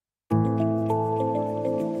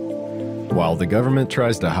While the government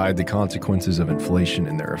tries to hide the consequences of inflation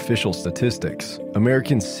in their official statistics,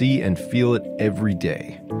 Americans see and feel it every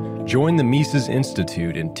day. Join the Mises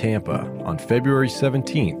Institute in Tampa on February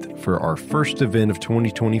 17th for our first event of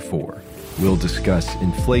 2024. We'll discuss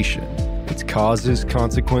inflation, its causes,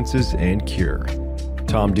 consequences, and cure.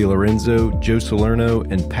 Tom DiLorenzo, Joe Salerno,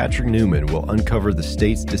 and Patrick Newman will uncover the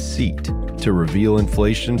state's deceit to reveal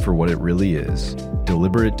inflation for what it really is: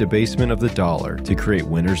 deliberate debasement of the dollar to create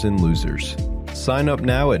winners and losers. Sign up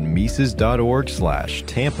now at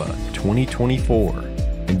Mises.org/Tampa 2024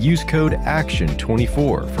 and use code ACTION24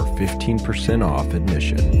 for 15% off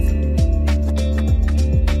admission.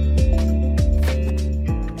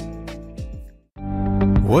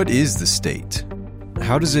 What is the state?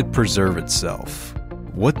 How does it preserve itself?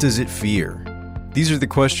 What does it fear? These are the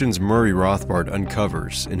questions Murray Rothbard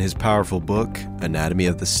uncovers in his powerful book, Anatomy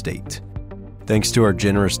of the State. Thanks to our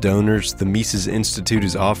generous donors, the Mises Institute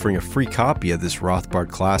is offering a free copy of this Rothbard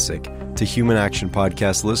classic to Human Action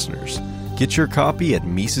Podcast listeners. Get your copy at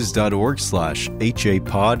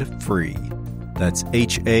Mises.org/HAPod free. That's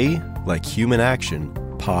HA like human action,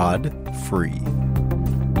 pod free.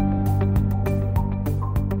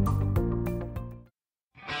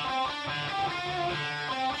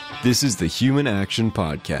 This is the Human Action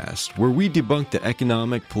Podcast, where we debunk the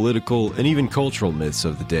economic, political, and even cultural myths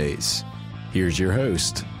of the days. Here's your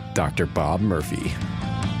host, Dr. Bob Murphy.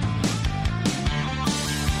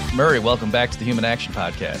 Murray, welcome back to the Human Action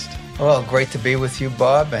Podcast. Well, great to be with you,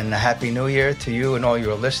 Bob, and a Happy New Year to you and all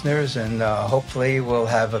your listeners, and hopefully we'll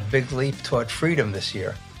have a big leap toward freedom this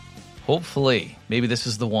year. Hopefully. Maybe this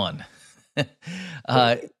is the one.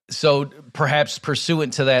 So perhaps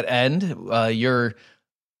pursuant to that end, you're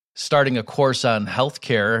starting a course on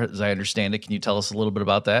healthcare, as I understand it. Can you tell us a little bit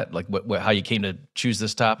about that? Like how you came to choose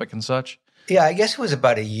this topic and such? Yeah, I guess it was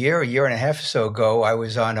about a year and a half or so ago. I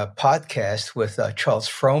was on a podcast with Charles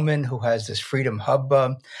Frohman, who has this Freedom Hub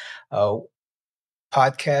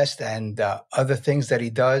podcast and other things that he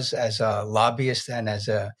does as a lobbyist and as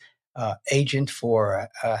a agent for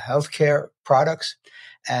healthcare products.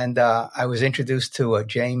 And I was introduced to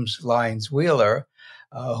James Lyons Wheeler,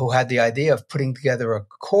 who had the idea of putting together a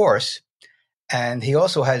course. And he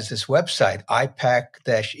also has this website,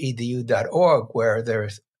 ipac-edu.org, where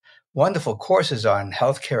there's wonderful courses on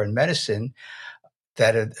healthcare and medicine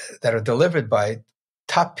that are delivered by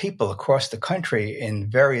top people across the country in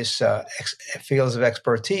various fields of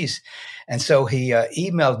expertise. And so he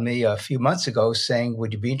emailed me a few months ago saying,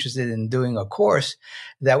 would you be interested in doing a course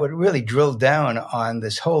that would really drill down on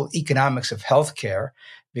this whole economics of healthcare?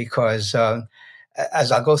 Because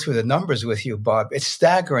as I'll go through the numbers with you, Bob, it's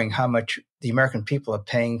staggering how much the American people are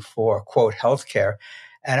paying for, quote, healthcare.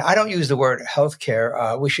 And I don't use the word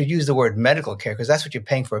healthcare. We should use the word medical care, because that's what you're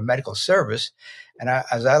paying for, a medical service. And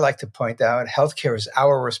as I like to point out, healthcare is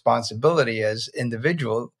our responsibility as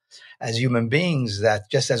individuals, as human beings, that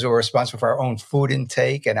just as we're responsible for our own food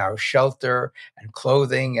intake and our shelter and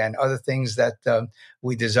clothing and other things that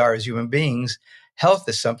we desire as human beings, health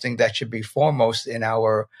is something that should be foremost in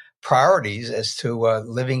our priorities as to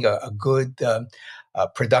living a good,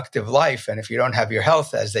 productive life. And if you don't have your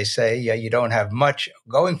health, as they say, you don't have much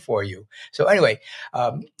going for you. So anyway,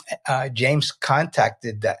 James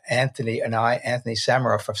contacted Anthony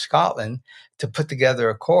Samaroff of Scotland to put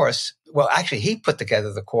together a course. Well, actually, he put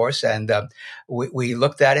together the course, and we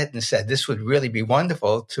looked at it and said this would really be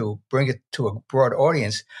wonderful to bring it to a broad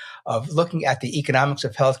audience of looking at the economics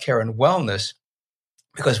of healthcare and wellness.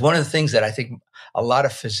 Because one of the things that I think a lot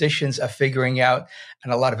of physicians are figuring out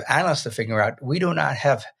and a lot of analysts are figuring out, we do not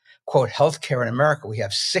have, quote, healthcare in America. We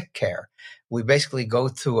have sick care. We basically go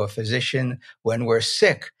to a physician when we're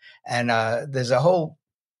sick. And there's a whole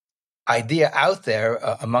idea out there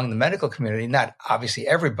among the medical community, not obviously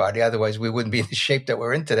everybody, otherwise we wouldn't be in the shape that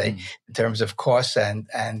we're in today in terms of costs and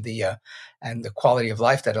the quality of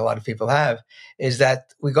life that a lot of people have, is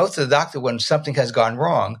that we go to the doctor when something has gone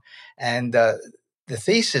wrong. And the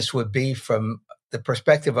thesis would be, from the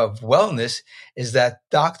perspective of wellness, is that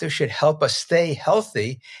doctors should help us stay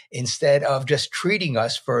healthy instead of just treating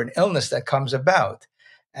us for an illness that comes about.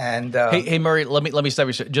 And hey, Murray, let me stop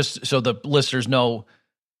you just so the listeners know.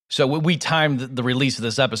 So we timed the release of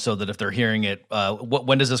this episode that if they're hearing it,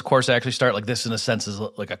 when does this course actually start? Like this, in a sense, is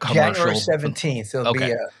like a commercial. January 17th. It'll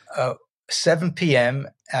be 7 p.m.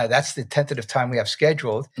 That's the tentative time we have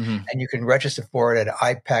scheduled. And you can register for it at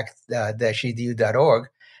ipac-edu.org.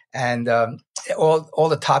 And all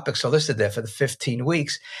the topics are listed there for the 15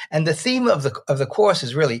 weeks. And the theme of the course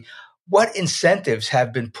is really what incentives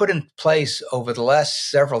have been put in place over the last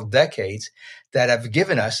several decades that have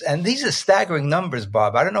given us, and these are staggering numbers,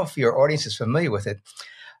 Bob. I don't know if your audience is familiar with it.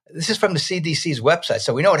 This is from the CDC's website,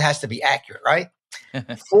 so we know it has to be accurate, right?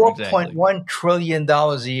 Exactly. $4.1 trillion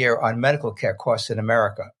a year on medical care costs in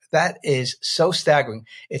America. That is so staggering.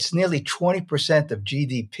 It's nearly 20% of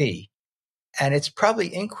GDP. And it's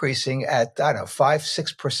probably increasing at,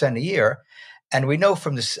 5-6% a year. And we know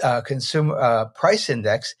from the consumer price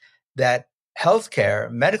index that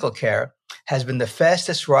healthcare, medical care, has been the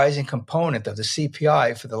fastest rising component of the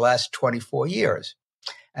CPI for the last 24 years,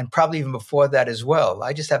 and probably even before that as well.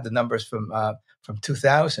 I just have the numbers from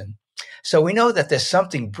 2000. So we know that there's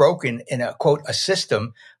something broken in a, quote, a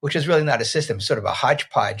system, which is really not a system, sort of a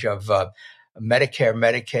hodgepodge of Medicare,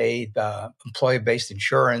 Medicaid, employee-based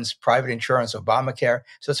insurance, private insurance, Obamacare.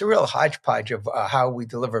 So it's a real hodgepodge of how we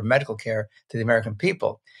deliver medical care to the American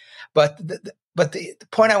people. But the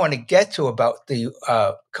point I want to get to about the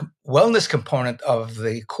wellness component of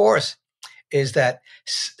the course is that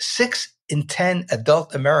 6 in 10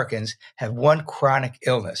 adult Americans have one chronic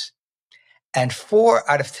illness. And 4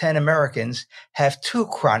 out of 10 Americans have 2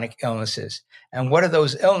 chronic illnesses. And what are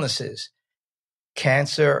those illnesses?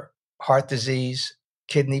 Cancer, heart disease,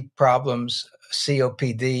 kidney problems,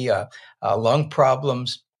 COPD, lung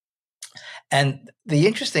problems. And the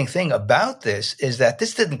interesting thing about this is that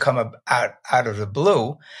this didn't come out of the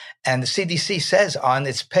blue. And the CDC says on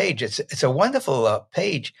its page, it's a wonderful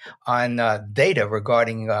page on data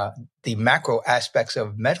regarding the macro aspects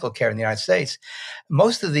of medical care in the United States.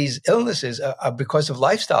 Most of these illnesses are because of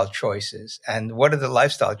lifestyle choices. And what are the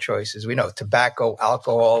lifestyle choices? We know tobacco,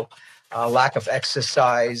 alcohol, lack of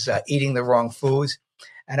exercise, eating the wrong foods.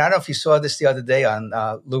 And I don't know if you saw this the other day on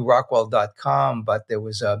LouRockwell.com, but there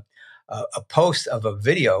was a post of a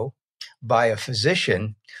video by a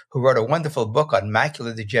physician who wrote a wonderful book on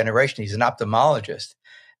macular degeneration. He's an ophthalmologist.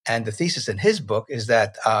 And the thesis in his book is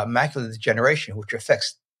that macular degeneration, which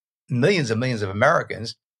affects millions and millions of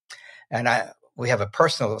Americans, and we have a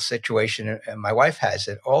personal situation, and my wife has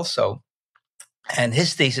it also. And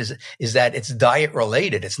his thesis is that it's diet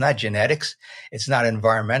related. It's not genetics. It's not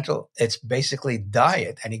environmental. It's basically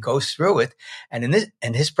diet. And he goes through it. And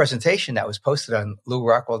in his presentation that was posted on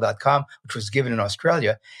LouRockwell.com, which was given in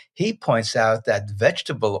Australia, he points out that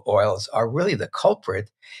vegetable oils are really the culprit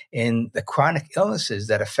in the chronic illnesses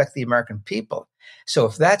that affect the American people. So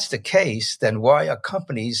if that's the case, then why are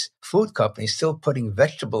food companies still putting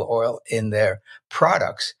vegetable oil in their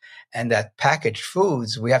products? And that packaged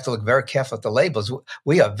foods, we have to look very careful at the labels.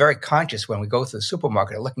 We are very conscious when we go to the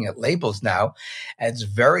supermarket and looking at labels now. And it's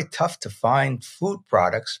very tough to find food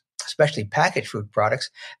products, especially packaged food products,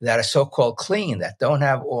 that are so-called clean, that don't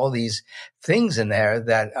have all these things in there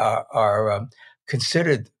that are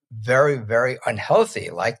considered very, very unhealthy,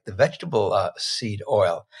 like the vegetable seed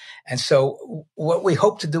oil. And so what we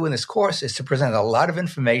hope to do in this course is to present a lot of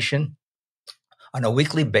information on a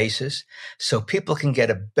weekly basis so people can get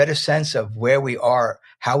a better sense of where we are,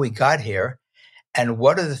 how we got here, and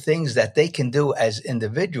what are the things that they can do as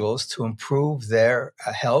individuals to improve their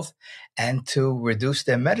health and to reduce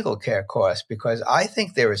their medical care costs. Because I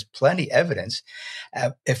think there is plenty evidence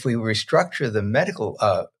if we restructure the medical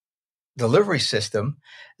delivery system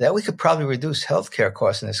that we could probably reduce healthcare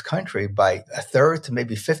costs in this country by a third to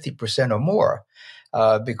maybe 50% or more.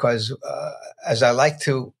 Because as I like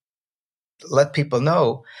to let people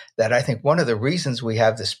know, that I think one of the reasons we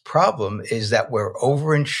have this problem is that we're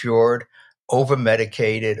overinsured,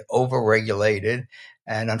 overmedicated, overregulated,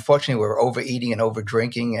 and unfortunately we're overeating and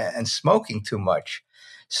overdrinking and smoking too much.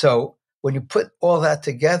 So when you put all that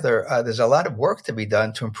together, there's a lot of work to be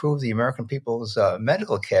done to improve the American people's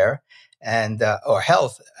medical care and or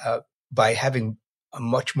health by having a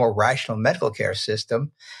much more rational medical care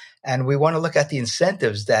system. And we want to look at the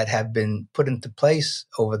incentives that have been put into place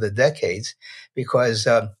over the decades, because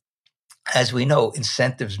as we know,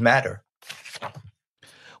 incentives matter.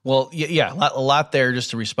 Well, yeah, a lot there.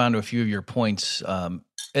 Just to respond to a few of your points, and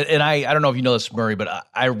I don't know if you know this, Murray, but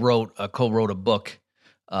I co-wrote a book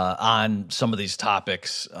on some of these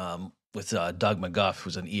topics with Doug McGuff,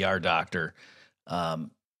 who's an ER doctor.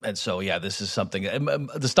 And so, yeah, this is something.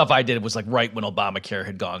 The stuff I did was like right when Obamacare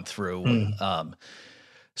had gone through.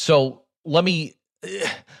 So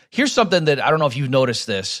here's something that I don't know if you've noticed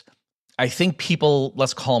this. I think people,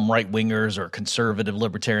 let's call them right wingers or conservative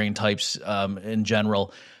libertarian types in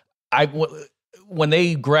general, when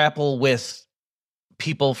they grapple with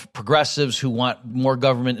people, progressives who want more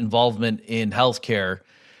government involvement in healthcare,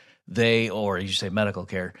 or you say medical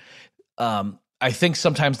care, I think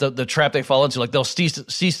sometimes the trap they fall into, like they'll see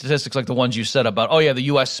statistics like the ones you said about, oh yeah, the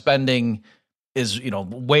U.S. spending is,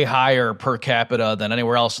 way higher per capita than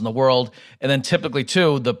anywhere else in the world. And then typically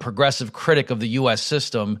too, the progressive critic of the U.S.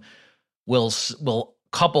 system will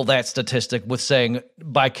couple that statistic with saying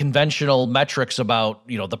by conventional metrics about,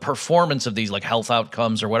 the performance of these like health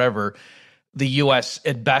outcomes or whatever, the US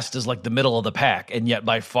at best is like the middle of the pack, and yet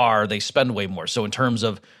by far they spend way more. So in terms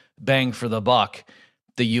of bang for the buck,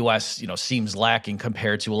 the US, seems lacking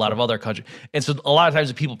compared to a lot of other countries. And so a lot of times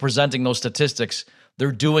the people presenting those statistics,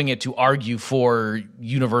 they're doing it to argue for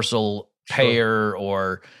universal payer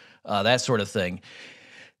or that sort of thing.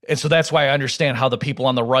 And so that's why I understand how the people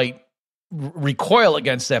on the right recoil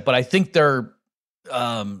against that. But I think they're,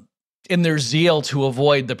 in their zeal to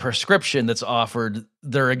avoid the prescription that's offered,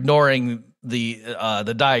 they're ignoring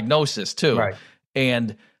the diagnosis too. Right.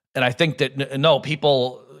 And I think that no,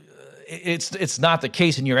 people, it's not the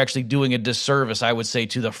case, and you're actually doing a disservice, I would say,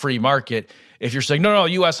 to the free market if you're saying no,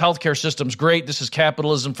 U.S. healthcare system's great, this is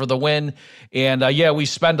capitalism for the win, and we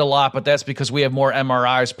spend a lot, but that's because we have more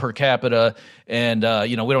MRIs per capita, and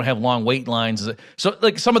we don't have long wait lines. So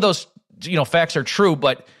like some of those facts are true,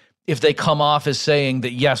 but if they come off as saying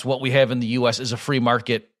that yes, what we have in the U.S. is a free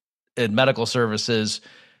market in medical services,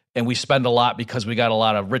 and we spend a lot because we got a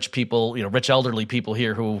lot of rich people, rich elderly people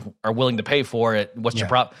here who are willing to pay for it. What's your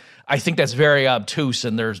problem? I think that's very obtuse,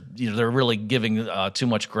 and they're really giving too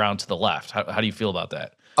much ground to the left. How do you feel about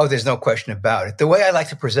that? Oh, there's no question about it. The way I like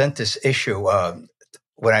to present this issue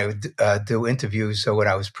when I would do interviews, so when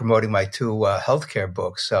I was promoting my two healthcare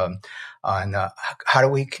books on how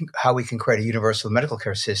we can create a universal medical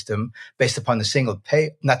care system based upon the single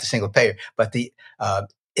pay, not the single payer, but the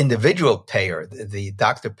individual payer, the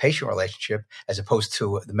doctor-patient relationship, as opposed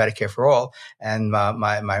to the Medicare for all. And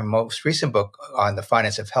my most recent book on the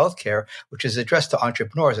finance of healthcare, which is addressed to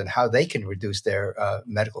entrepreneurs and how they can reduce their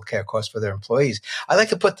medical care costs for their employees. I like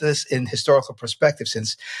to put this in historical perspective,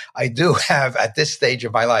 since I do have, at this stage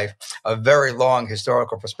of my life, a very long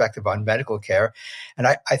historical perspective on medical care. And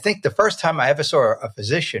I think the first time I ever saw a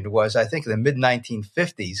physician was, I think, in the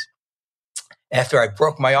mid-1950s, after I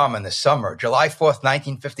broke my arm in the summer, July 4th,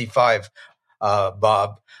 1955,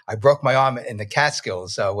 Bob, I broke my arm in the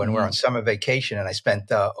Catskills when we were on summer vacation, and I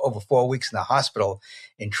spent over 4 weeks in the hospital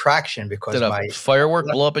in traction because Did a firework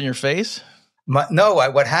blow up in your face?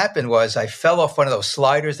 What happened was I fell off one of those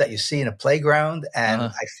sliders that you see in a playground, and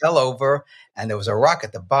I fell over, and there was a rock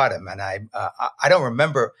at the bottom, and I don't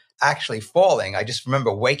remember actually falling. I just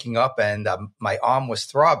remember waking up, and my arm was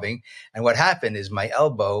throbbing. And what happened is my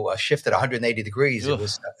elbow shifted 180 degrees. Ugh.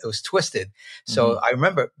 It was twisted. So I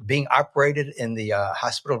remember being operated in the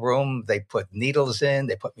hospital room. They put needles in.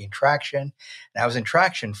 They put me in traction. And I was in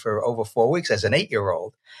traction for over 4 weeks as an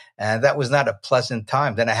 8-year-old. And that was not a pleasant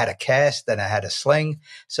time. Then I had a cast. Then I had a sling.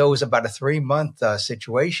 So it was about a 3-month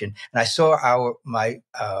situation. And I saw my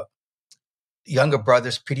younger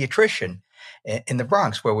brother's pediatrician in the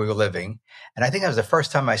Bronx where we were living. And I think that was the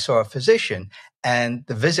first time I saw a physician, and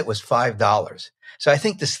the visit was $5. So I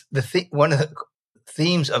think one of the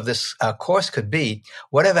themes of this course could be,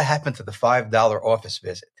 whatever happened to the $5 office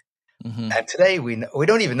visit? Mm-hmm. And today we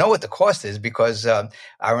don't even know what the cost is, because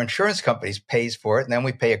our insurance companies pays for it, and then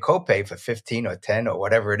we pay a copay for 15 or 10 or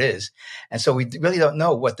whatever it is. And so we really don't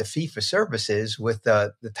know what the fee for service is with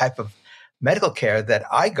the type of medical care that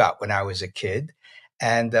I got when I was a kid.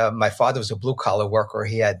 And my father was a blue-collar worker.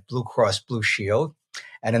 He had Blue Cross Blue Shield.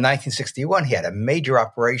 And in 1961, he had a major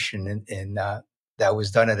operation that was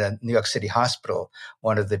done at a New York City hospital,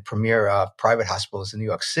 one of the premier private hospitals in New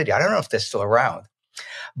York City. I don't know if they're still around.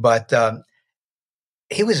 But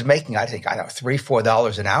he was making, I think, $3,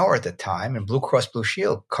 $4 an hour at the time. And Blue Cross Blue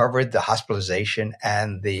Shield covered the hospitalization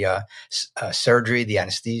and the surgery, the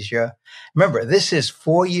anesthesia. Remember, this is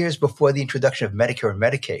 4 years before the introduction of Medicare and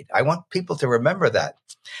Medicaid. I want people to remember that.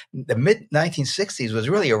 The mid-1960s was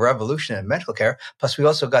really a revolution in medical care. Plus, we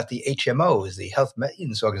also got the HMOs, the health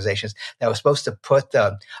maintenance organizations, that were supposed to put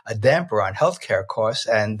a damper on healthcare costs.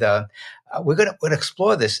 And we're going to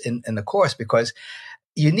explore this in the course, because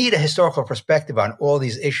you need a historical perspective on all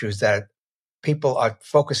these issues that people are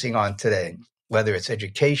focusing on today, whether it's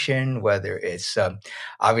education, whether it's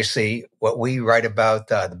obviously what we write about,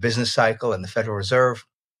 the business cycle and the Federal Reserve,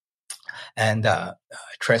 and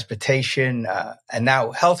transportation, and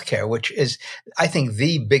now healthcare, which is, I think,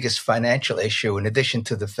 the biggest financial issue, in addition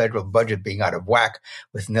to the federal budget being out of whack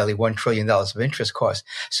with nearly $1 trillion of interest costs.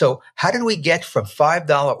 So how did we get from $5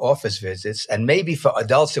 office visits, and maybe for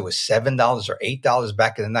adults it was $7 or $8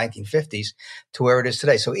 back in the 1950s, to where it is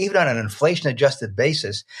today? So even on an inflation-adjusted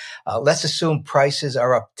basis, let's assume prices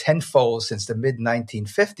are up tenfold since the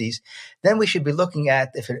mid-1950s, then we should be looking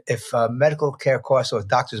at if medical care costs or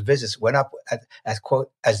doctor's visits went up as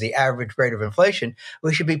quote, as the average rate of inflation,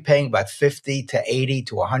 we should be paying about $50 to $80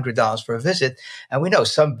 to $100 for a visit. And we know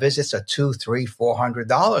some visits are $200, $300,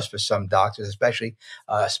 $400 for some doctors, especially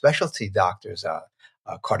specialty doctors,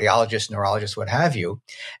 cardiologists, neurologists, what have you.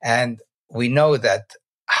 And we know that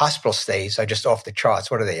hospital stays are just off the charts.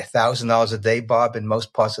 What are they? $1,000 a day, Bob, in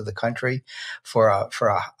most parts of the country for a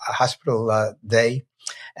hospital day.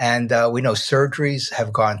 And we know surgeries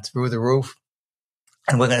have gone through the roof.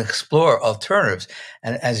 And we're going to explore alternatives.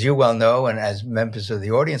 And as you well know, and as members of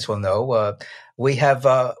the audience will know, we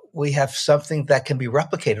have something that can be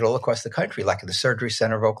replicated all across the country, like in the Surgery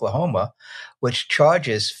Center of Oklahoma, which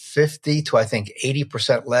charges 50 to, I think,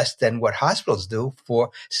 80% less than what hospitals do for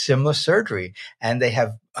similar surgery. And they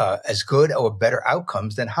have as good or better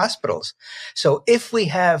outcomes than hospitals. So if we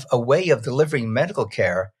have a way of delivering medical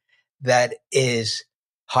care that is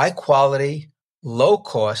high quality, low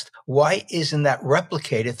cost, why isn't that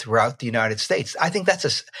replicated throughout the United States? I think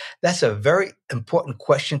that's a very important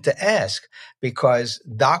question to ask, because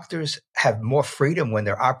doctors have more freedom when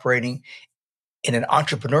they're operating in an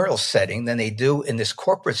entrepreneurial setting than they do in this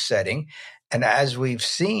corporate setting. And as we've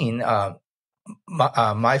seen,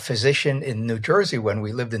 my physician in New Jersey, when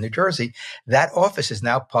we lived in New Jersey, that office is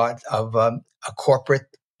now part of a corporate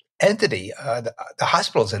entity. The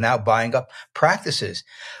hospitals are now buying up practices,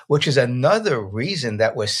 which is another reason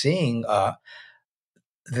that we're seeing the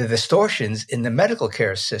distortions in the medical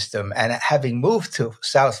care system. And having moved to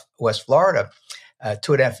Southwest Florida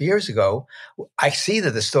 2.5 years ago, I see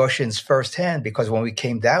the distortions firsthand, because when we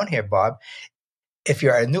came down here, Bob, if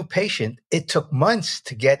you're a new patient, it took months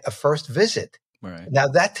to get a first visit. Right. Now,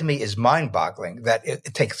 that to me is mind-boggling, that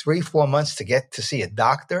it takes 3-4 months to get to see a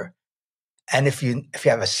doctor. And if you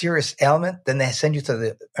have a serious ailment, then they send you to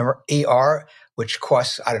the ER, which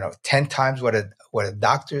costs, I don't know, 10 times what a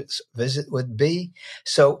doctor's visit would be.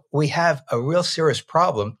 So we have a real serious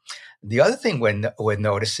problem. The other thing we're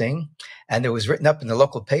noticing, and it was written up in the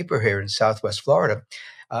local paper here in Southwest Florida,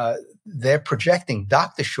 they're projecting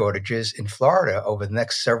doctor shortages in Florida over the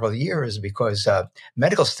next several years, because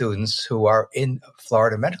medical students who are in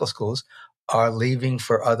Florida medical schools are leaving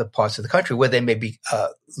for other parts of the country where they may be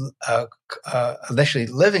initially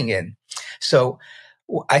living in. So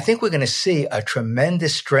I think we're going to see a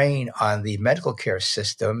tremendous strain on the medical care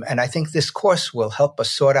system. And I think this course will help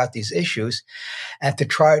us sort out these issues and to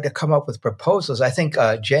try to come up with proposals. I think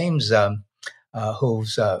James,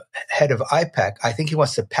 who's head of IPAC, I think he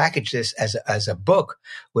wants to package this as a book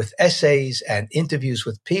with essays and interviews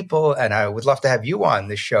with people. And I would love to have you on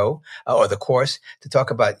the show or the course to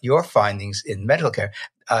talk about your findings in medical care.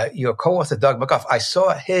 Your co-author, Doug McGuff, I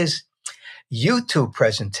saw his YouTube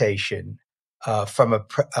presentation from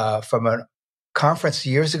a conference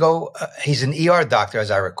years ago. He's an ER doctor, as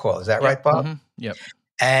I recall. Is that right, Bob? Mm-hmm. Yep.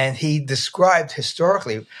 And he described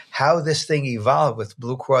historically how this thing evolved with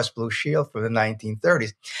Blue Cross Blue Shield from the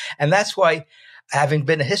 1930s. And that's why, having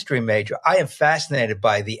been a history major, I am fascinated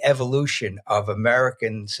by the evolution of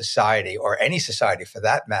American society, or any society for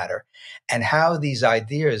that matter, and how these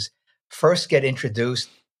ideas first get introduced,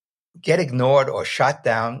 get ignored or shot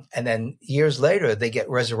down, and then years later they get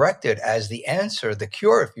resurrected as the answer, the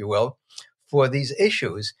cure, if you will, for these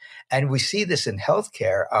issues. And we see this in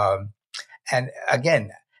healthcare. And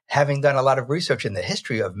again, having done a lot of research in the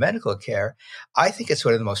history of medical care, I think it's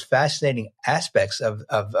one of the most fascinating aspects of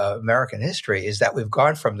American history, is that we've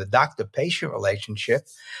gone from the doctor-patient relationship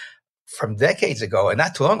from decades ago, and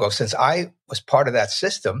not too long ago, since I was part of that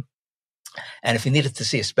system. And if you needed to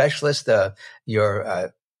see a specialist,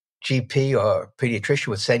 your GP or pediatrician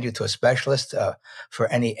would send you to a specialist for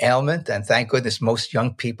any ailment. And thank goodness most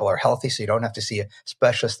young people are healthy, so you don't have to see a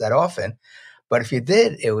specialist that often. But if you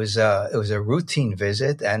did, it was a routine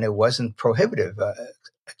visit, and it wasn't prohibitive,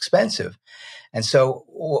 expensive. And so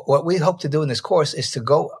what we hope to do in this course is to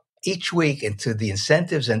go each week into the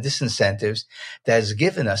incentives and disincentives that has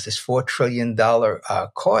given us this $4 trillion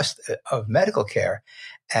cost of medical care.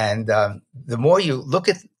 And the more you look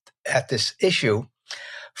at this issue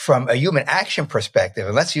from a human action perspective,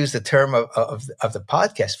 and let's use the term of the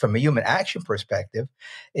podcast, from a human action perspective,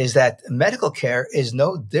 is that medical care is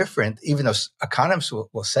no different, even though economists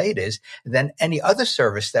will say it is, than any other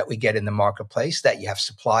service that we get in the marketplace, that you have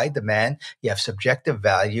supply, demand, you have subjective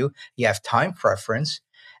value, you have time preference.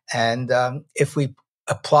 And if we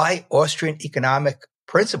apply Austrian economic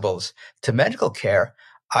principles to medical care,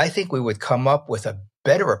 I think we would come up with a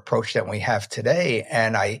better approach than we have today.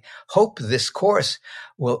 And I hope this course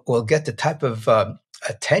will get the type of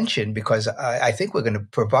attention, because I think we're going to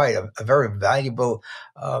provide a very valuable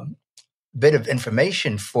bit of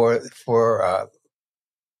information for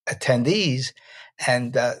attendees,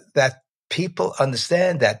 and that people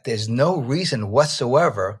understand that there's no reason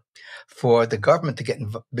whatsoever for the government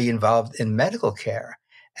to be involved in medical care,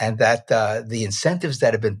 and that the incentives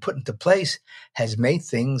that have been put into place has made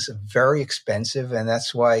things very expensive, and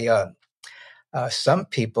that's why some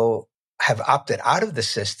people have opted out of the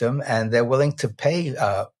system, and they're willing to pay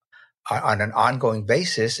on an ongoing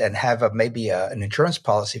basis and have maybe an insurance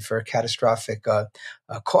policy for a catastrophic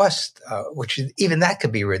cost, which even that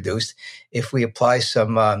could be reduced if we apply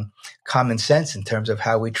some common sense in terms of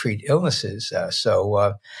how we treat illnesses.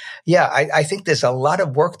 I think there's a lot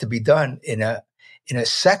of work to be done in a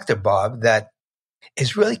sector, Bob, that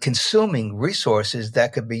is really consuming resources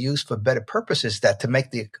that could be used for better purposes, that to make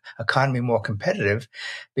the economy more competitive,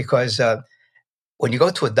 because when you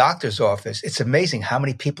go to a doctor's office, it's amazing how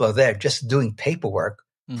many people are there just doing paperwork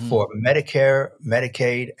for Medicare,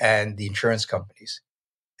 Medicaid, and the insurance companies.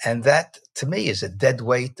 And that, to me, is a dead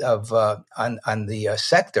weight of on the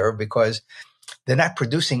sector, because they're not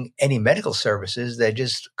producing any medical services. They're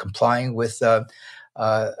just complying with the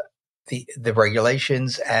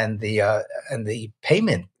regulations and the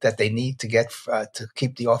payment that they need to get to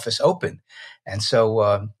keep the office open. And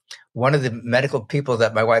so one of the medical people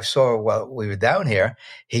that my wife saw while we were down here,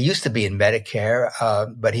 he used to be in Medicare,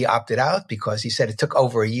 but he opted out because he said it took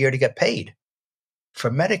over a year to get paid for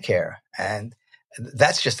Medicare. And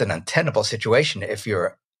that's just an untenable situation. If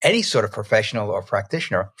you're any sort of professional or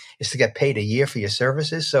practitioner, is to get paid a year for your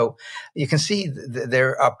services. So you can see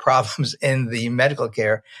there are problems in the medical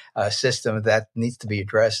care system that needs to be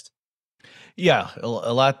addressed. Yeah, a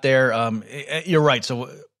lot there. You're right. So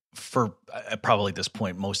for probably at this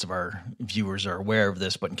point, most of our viewers are aware of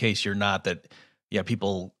this, but in case you're not, that, yeah,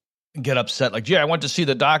 people get upset. Like, I went to see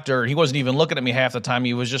the doctor and he wasn't even looking at me half the time.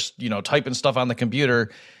 He was just, typing stuff on the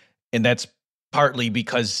computer. And that's partly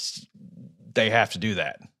because they have to do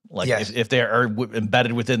that. Like, yes, if they are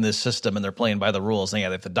embedded within this system and they're playing by the rules, then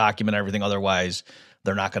they have to document everything. Otherwise,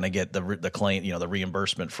 they're not going to get the claim, the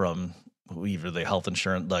reimbursement from either the health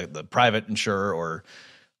insurance, the private insurer, or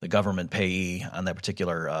the government payee on that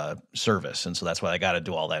particular service. And so that's why I got to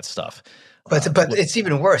do all that stuff. But it's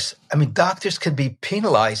even worse. I mean, doctors could be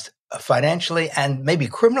penalized financially and maybe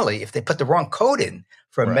criminally if they put the wrong code in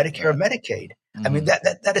for Medicare or Medicaid. I mean,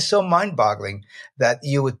 that is so mind-boggling that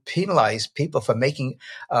you would penalize people for making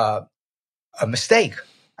a mistake.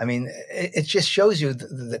 I mean, it just shows you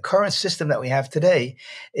the current system that we have today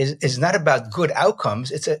is not about good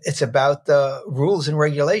outcomes. It's about rules and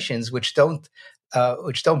regulations which don't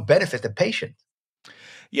benefit the patient.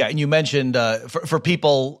 Yeah, and you mentioned for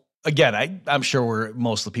people, again, I'm sure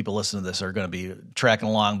most of the people listening to this are going to be tracking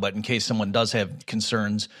along, but in case someone does have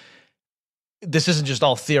concerns, this isn't just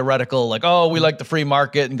all theoretical, like, oh, we like the free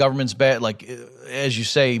market and government's bad. Like, as you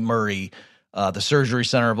say, Murray, the Surgery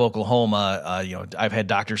Center of Oklahoma, I've had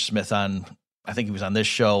Dr. Smith on, I think he was on this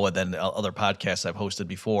show, and then other podcasts I've hosted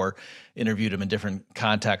before, interviewed him in different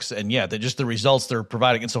contexts. And yeah, just the results they're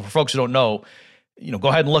providing. And so for folks who don't know, go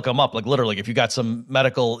ahead and look them up. Like, literally, if you got some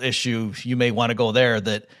medical issue, you may want to go there.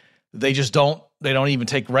 That they don't even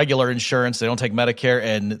take regular insurance. They don't take Medicare,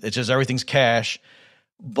 and it's just everything's cash.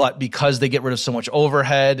 But because they get rid of so much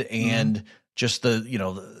overhead and just they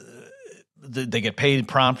get paid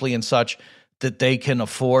promptly and such, that they can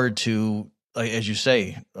afford to, as you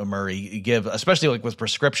say, Murray, give, especially like with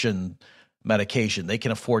prescription medication, they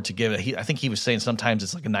can afford to give it. I think he was saying sometimes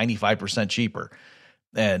it's like 95% cheaper.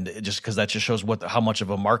 And just because that just shows how much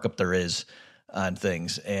of a markup there is on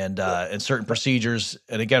things and certain procedures.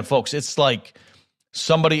 And again, folks, it's like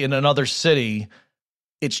somebody in another city,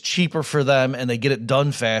 it's cheaper for them and they get it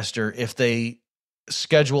done faster if they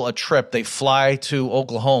schedule a trip. They fly to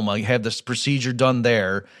Oklahoma, you have this procedure done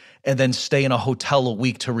there, and then stay in a hotel a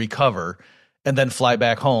week to recover, and then fly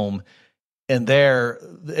back home. And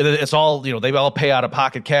it's all, they all pay out of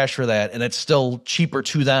pocket cash for that, and it's still cheaper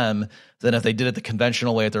to them than if they did it the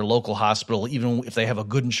conventional way at their local hospital, even if they have a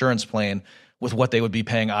good insurance plan, with what they would be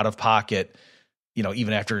paying out of pocket,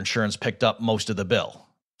 even after insurance picked up most of the bill.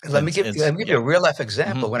 Let me give you a real life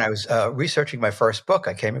example. When I was researching my first book,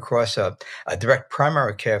 I came across a direct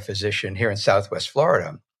primary care physician here in Southwest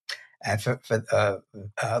Florida. And for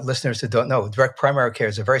listeners who don't know, direct primary care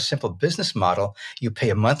is a very simple business model. You pay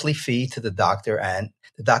a monthly fee to the doctor, and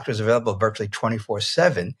the doctor is available virtually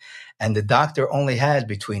 24/7. And the doctor only has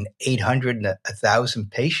between 800 and 1,000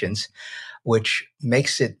 patients, which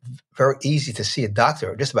makes it very easy to see a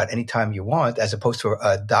doctor just about any time you want, as opposed to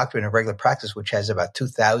a doctor in a regular practice, which has about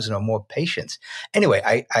 2,000 or more patients. Anyway,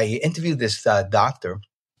 I interviewed this doctor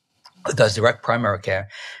who does direct primary care,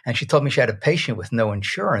 and she told me she had a patient with no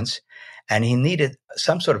insurance. and he needed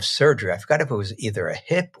some sort of surgery. I forgot if it was either a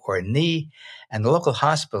hip or a knee. And the local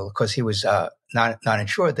hospital, because he was not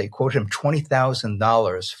insured, they quoted him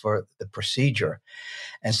 $20,000 for the procedure.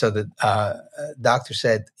 And so the doctor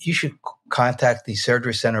said, you should contact the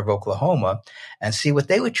Surgery Center of Oklahoma and see what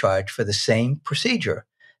they would charge for the same procedure.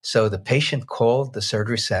 So the patient called the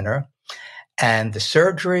surgery center, and the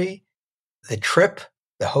surgery, the trip,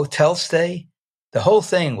 the hotel stay, the whole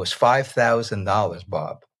thing was $5,000,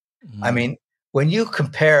 Bob. Mm-hmm. I mean, when you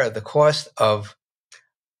compare the cost of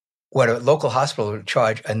what a local hospital would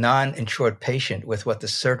charge a non-insured patient with what the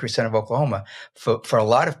Surgery Center of Oklahoma, for a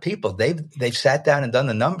lot of people, they've sat down and done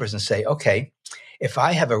the numbers and say, okay, if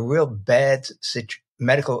I have a real bad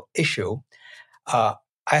medical issue,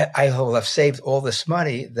 I will have saved all this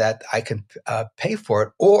money that I can pay for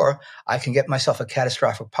it, or I can get myself a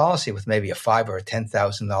catastrophic policy with maybe a $5,000 or a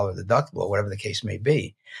 $10,000 deductible, whatever the case may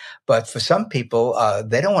be. But for some people,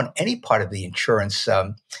 they don't want any part of the insurance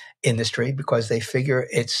industry because they figure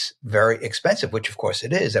it's very expensive, which of course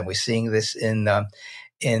it is. And we're seeing this in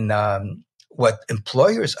what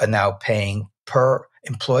employers are now paying per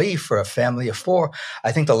employee for a family of four.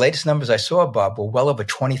 I think the latest numbers I saw, Bob, were well over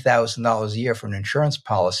 $20,000 a year for an insurance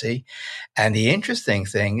policy. And the interesting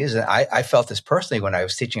thing is, and I felt this personally when I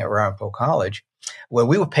was teaching at Ramapo College, where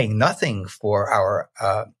we were paying nothing for our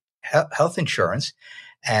health insurance.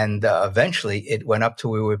 And eventually it went up to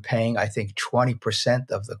we were paying, I think, 20%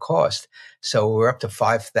 of the cost. So we were up to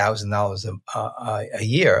 $5,000 a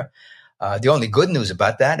year. The only good news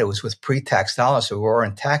about that, it was with pre-tax dollars, so we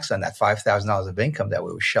weren't taxed on that $5,000 of income that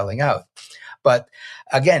we were shelling out. But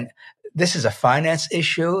again, this is a finance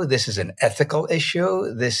issue. This is an ethical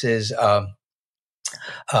issue. This is a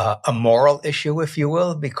moral issue, if you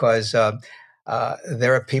will, because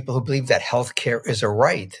there are people who believe that healthcare is a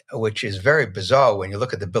right, which is very bizarre when you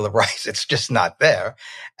look at the Bill of Rights. It's just not there.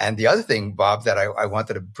 And the other thing, Bob, that I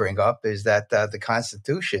wanted to bring up is that the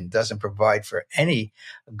Constitution doesn't provide for any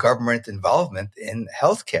government involvement in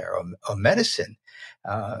healthcare or medicine.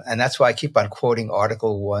 And that's why I keep on quoting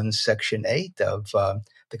Article 1, Section 8 of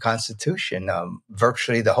the Constitution.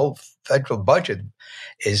 Virtually the whole federal budget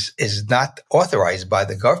is not authorized by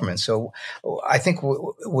the government. So I think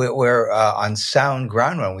we're on sound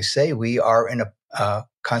ground when we say we are in a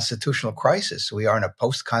constitutional crisis. We are in a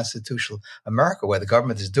post-constitutional America where the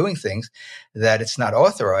government is doing things that it's not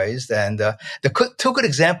authorized. And the two good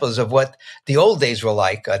examples of what the old days were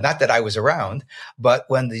like, not that I was around, but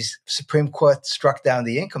when the Supreme Court struck down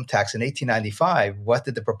the income tax in 1895, what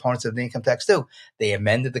did the proponents of the income tax do? They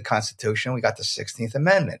amended the Constitution. We got the 16th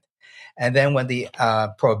Amendment. And then when the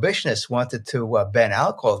prohibitionists wanted to ban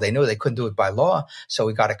alcohol, they knew they couldn't do it by law. So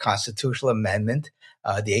we got a constitutional amendment,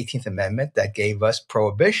 the 18th Amendment, that gave us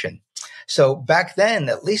prohibition. So back then,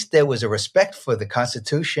 at least there was a respect for the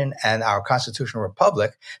Constitution and our constitutional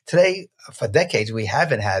republic. Today, for decades, we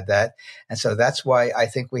haven't had that. And so that's why I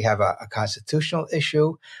think we have a constitutional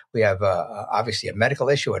issue. We have obviously a medical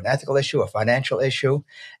issue, an ethical issue, a financial issue.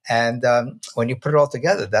 And when you put it all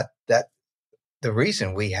together, that the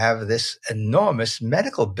reason we have this enormous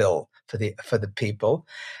medical bill for the people,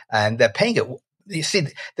 and they're paying it. You see,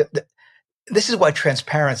 this is why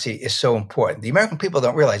transparency is so important. The American people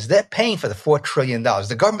don't realize they're paying for the $4 trillion.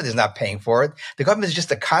 The government is not paying for it. The government is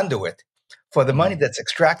just a conduit for the money that's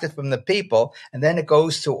extracted from the people, and then it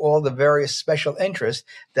goes to all the various special interests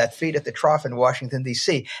that feed at the trough in Washington,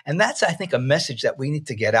 D.C. And that's, I think, a message that we need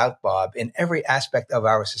to get out, Bob, in every aspect of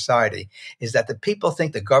our society, is that the people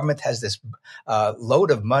think the government has this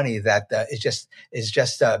load of money that is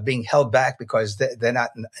just being held back because they're not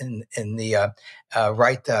in the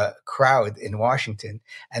right crowd in Washington.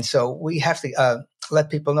 And so we have to let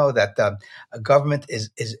people know that government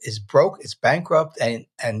is broke, it's bankrupt,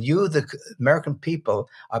 and you, the American people,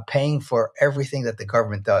 are paying for everything that the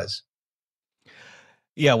government does.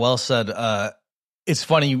 Yeah, well said. It's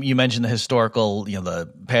funny you mentioned the historical,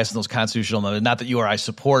 the passing those constitutional, not that you or I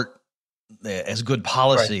support as good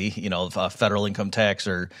policy, right, federal income tax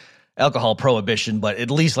or alcohol prohibition, but at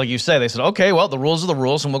least, like you say, they said, okay, well, the rules are the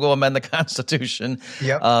rules, and we'll go amend the Constitution.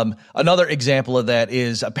 Yep. Another example of that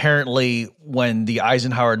is apparently when the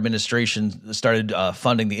Eisenhower administration started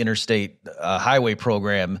funding the interstate highway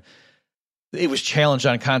program, it was challenged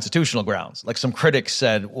on constitutional grounds. Like some critics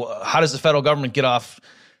said, well, how does the federal government get off,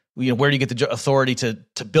 where do you get the authority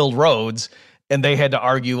to build roads? And they had to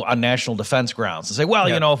argue on national defense grounds and say, well,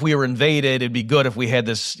 if we were invaded, it'd be good if we had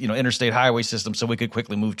this, interstate highway system so we could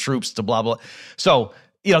quickly move troops to blah, blah. So,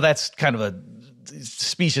 that's kind of a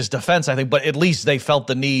specious defense, I think, but at least they felt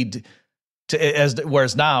the need to,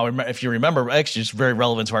 whereas now, if you remember, actually it's very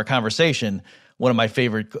relevant to our conversation. One of my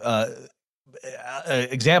favorite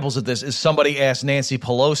examples of this is somebody asked Nancy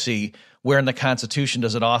Pelosi, where in the Constitution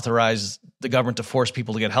does it authorize the government to force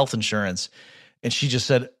people to get health insurance? And she just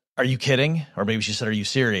said, "Are you kidding?" Or maybe she said, "Are you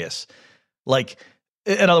serious?" Like,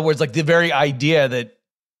 in other words, like the very idea that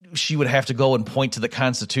she would have to go and point to the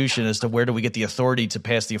Constitution as to where do we get the authority to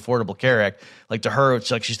pass the Affordable Care Act. Like, to her, it's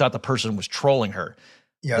like she thought the person was trolling her.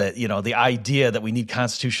 Yeah. That, the idea that we need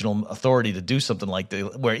constitutional authority to do something like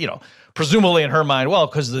that, where, presumably in her mind, well,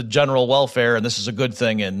 because the general welfare and this is a good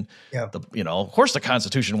thing. And, of course the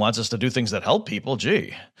Constitution wants us to do things that help people.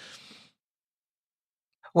 Gee.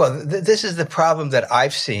 Well, this is the problem that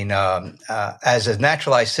I've seen as a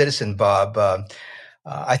naturalized citizen, Bob.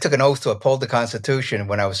 I took an oath to uphold the Constitution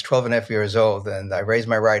when I was 12 and a half years old, and I raised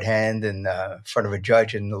my right hand in front of a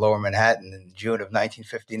judge in Lower Manhattan in June of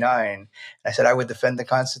 1959. I said I would defend the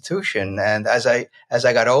Constitution. And as I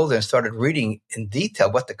got older and started reading in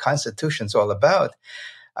detail what the Constitution's all about,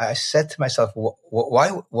 I said to myself,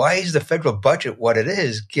 why is the federal budget what it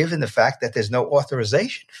is, given the fact that there's no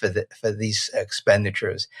authorization for these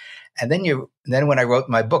expenditures? And then when I wrote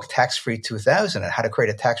my book, Tax-Free 2000, on how to create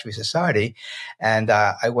a tax-free society, and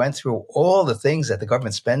I went through all the things that the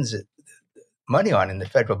government spends money on in the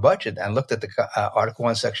federal budget and looked at the Article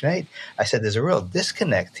 1, Section 8, I said there's a real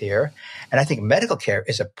disconnect here. And I think medical care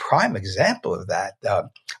is a prime example of that.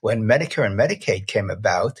 When Medicare and Medicaid came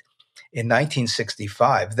about, in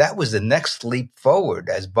 1965, that was the next leap forward,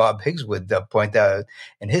 as Bob Higgs would point out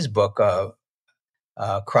in his book,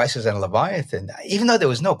 Crisis and Leviathan. Even though there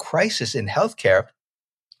was no crisis in healthcare,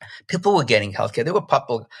 people were getting healthcare. There were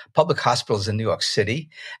public hospitals in New York City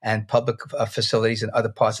and public facilities in other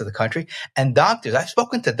parts of the country. And doctors, I've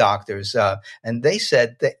spoken to doctors, and they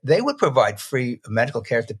said that they would provide free medical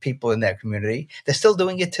care to people in their community. They're still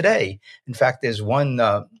doing it today. In fact, there's one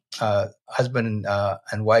husband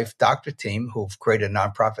and wife doctor team who've created a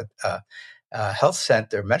nonprofit health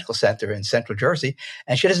center, medical center in Central Jersey,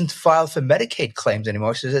 and she doesn't file for Medicaid claims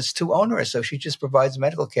anymore. She says it's too onerous, so she just provides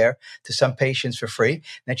medical care to some patients for free. And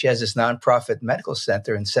then she has this nonprofit medical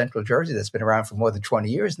center in Central Jersey that's been around for more than 20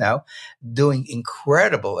 years now, doing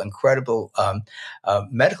incredible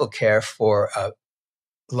medical care for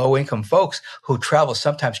low-income folks who travel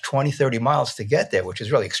sometimes 20, 30 miles to get there, which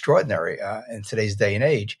is really extraordinary in today's day and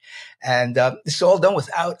age. And this is all done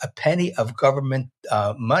without a penny of government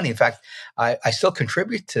money. In fact, I still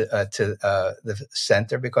contribute to the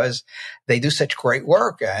center because they do such great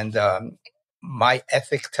work. And my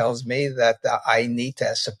ethic tells me that I need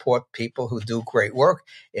to support people who do great work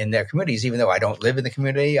in their communities, even though I don't live in the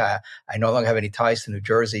community. I no longer have any ties to New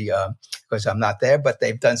Jersey because I'm not there, but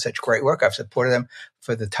they've done such great work. I've supported them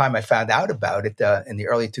for the time I found out about it in the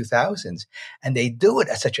early 2000s. And they do it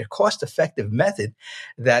as such a cost-effective method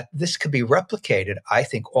that this could be replicated, I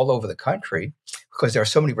think, all over the country, because there are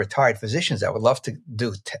so many retired physicians that would love to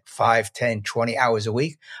do 5, 10, 20 hours a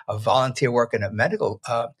week of volunteer work in a medical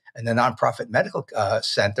in the nonprofit medical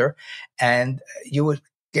center, and you would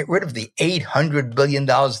get rid of the $800 billion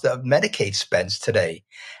that Medicaid spends today.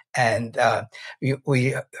 And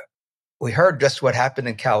we heard just what happened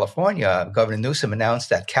in California. Governor Newsom announced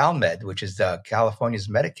that CalMed, which is California's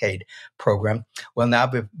Medicaid program, will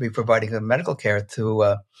now be providing medical care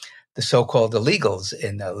to the so-called illegals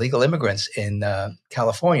legal immigrants in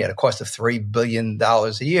California at a cost of $3 billion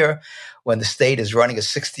a year, when the state is running a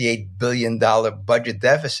 $68 billion budget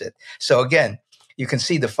deficit. So again, you can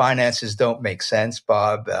see the finances don't make sense,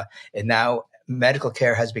 Bob. And now medical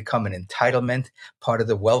care has become an entitlement, part of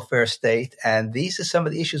the welfare state. And these are some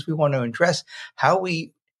of the issues we want to address, how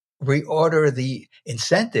we reorder the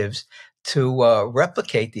incentives to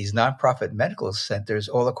replicate these nonprofit medical centers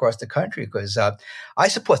all across the country, because I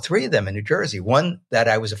support 3 of them in New Jersey. One that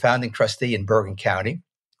I was a founding trustee in Bergen County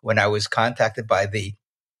when I was contacted by the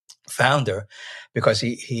founder, because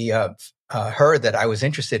he heard that I was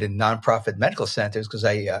interested in nonprofit medical centers, because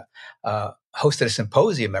I hosted a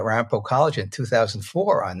symposium at Ramapo College in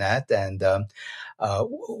 2004 on that. And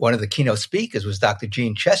one of the keynote speakers was Dr.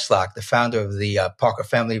 Gene Cheslock, the founder of the Parker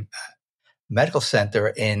Family Medical Center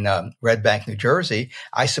in Red Bank, New Jersey.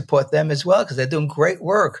 I support them as well because they're doing great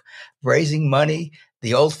work, raising money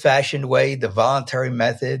the old-fashioned way, the voluntary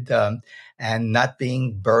method, and not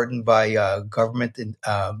being burdened by government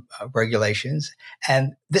regulations.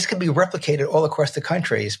 And this can be replicated all across the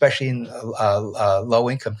country, especially in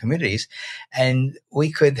low-income communities. And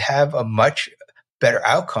we could have a much better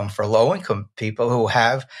outcome for low-income people who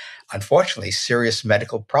have, unfortunately, serious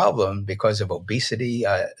medical problems because of obesity,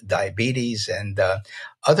 diabetes, and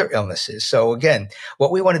other illnesses. So again,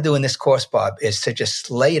 what we want to do in this course, Bob, is to just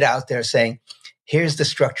lay it out there saying, here's the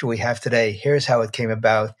structure we have today. Here's how it came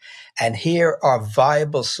about. And here are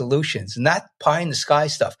viable solutions, not pie in the sky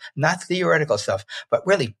stuff, not theoretical stuff, but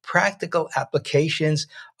really practical applications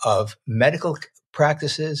of medical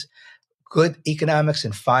practices, good economics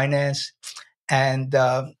and finance. And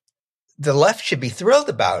the left should be thrilled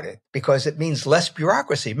about it because it means less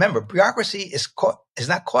bureaucracy. Remember, bureaucracy is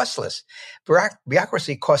not costless.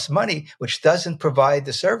 Bureaucracy costs money, which doesn't provide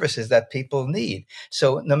the services that people need.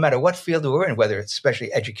 So no matter what field we're in, whether it's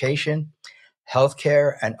especially education,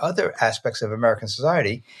 healthcare, and other aspects of American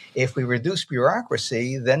society, if we reduce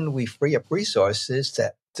bureaucracy, then we free up resources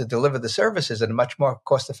to deliver the services in a much more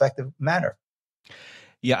cost-effective manner.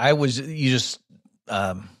 Yeah, you just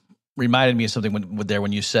reminded me of something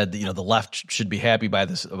when you said that, the left should be happy about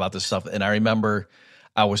this stuff. And I remember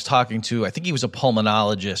I was talking to, I think he was a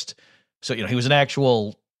pulmonologist. So, he was an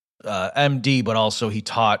actual MD, but also he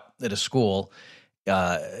taught at a school,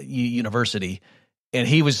 university. And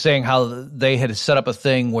he was saying how they had set up a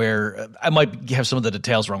thing where, I might have some of the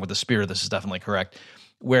details wrong, but the spirit of this is definitely correct,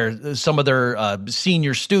 where some of their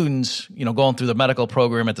senior students, going through the medical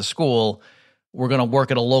program at the school, were going to work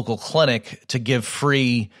at a local clinic to give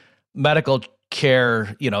free medical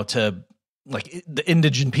care, to like the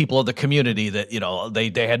indigent people of the community that,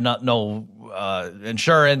 they had no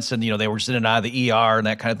insurance, and, they were just in and out of the ER and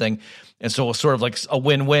that kind of thing. And so it was sort of like a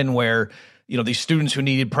win-win where, these students who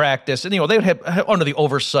needed practice, and, they would have under the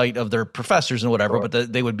oversight of their professors and whatever,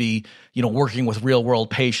 but they would be, working with real world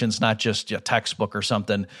patients, not just a textbook or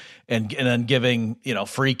something, and then giving,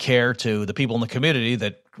 free care to the people in the community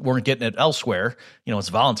that weren't getting it elsewhere. It's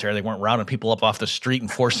voluntary. They weren't rounding people up off the street and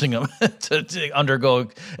forcing them to undergo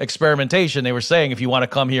experimentation. They were saying, if you want to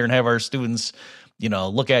come here and have our students,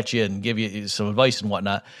 look at you and give you some advice and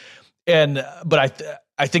whatnot. But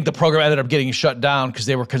I think the program ended up getting shut down because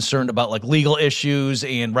they were concerned about like legal issues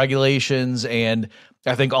and regulations. And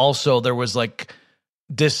I think also there was like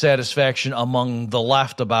dissatisfaction among the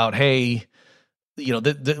left about, hey,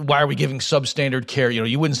 why are we giving substandard care?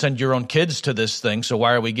 You wouldn't send your own kids to this thing, so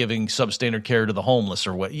why are we giving substandard care to the homeless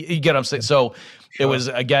or what? You get what I'm saying? So It was,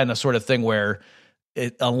 again, a sort of thing where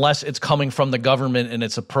unless it's coming from the government and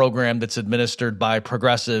it's a program that's administered by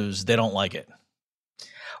progressives, they don't like it.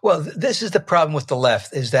 Well, this is the problem with the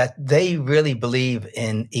left, is that they really believe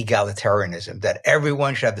in egalitarianism, that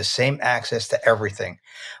everyone should have the same access to everything.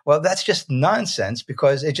 Well, that's just nonsense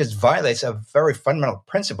because it just violates a very fundamental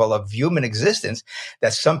principle of human existence,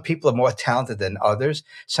 that some people are more talented than others.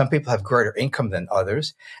 Some people have greater income than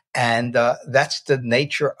others. And that's the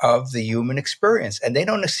nature of the human experience. And they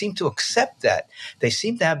don't seem to accept that. They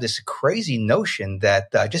seem to have this crazy notion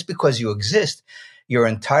that just because you exist, you're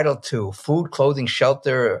entitled to food, clothing,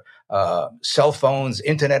 shelter, cell phones,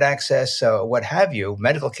 internet access, what have you,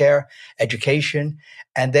 medical care, education.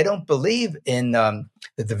 And they don't believe in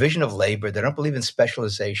the division of labor. They don't believe in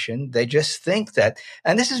specialization. They just think that,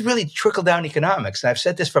 and this is really trickle-down economics. And I've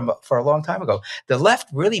said this for a long time ago. The left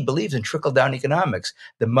really believes in trickle-down economics.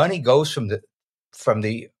 The money goes from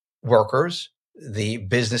the workers, the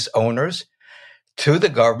business owners, to the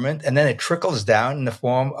government, and then it trickles down in the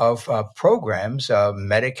form of programs,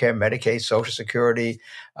 Medicare, Medicaid, Social Security,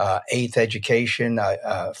 AIDS education,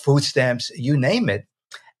 food stamps, you name it.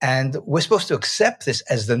 And we're supposed to accept this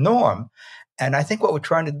as the norm. And I think what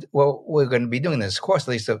we're going to be doing in this course, at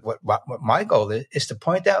least what my goal is to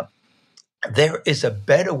point out there is a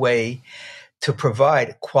better way to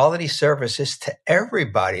provide quality services to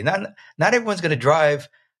everybody. Not everyone's going to drive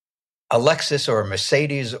a Lexus or a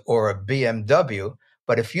Mercedes or a BMW,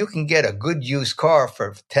 but if you can get a good used car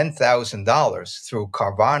for $10,000 through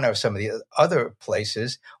Carvana or some of the other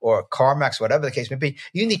places, or CarMax, whatever the case may be,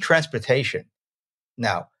 you need transportation.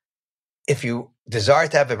 Now, if you desire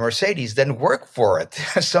to have a Mercedes, then work for it.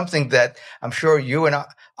 Something that I'm sure you and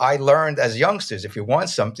I learned as youngsters. If you want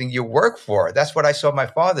something, you work for it. That's what I saw my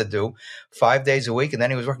father do 5 days a week. And then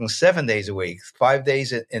he was working 7 days a week, 5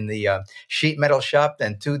 days in the sheet metal shop,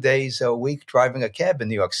 and 2 days a week driving a cab in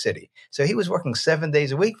New York City. So he was working 7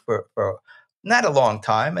 days a week for not a long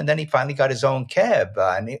time. And then he finally got his own cab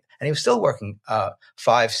and he was still working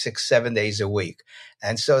 5, 6, 7 days a week.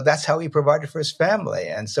 And so that's how he provided for his family.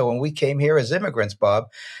 And so when we came here as immigrants, Bob,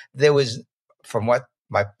 there was, from what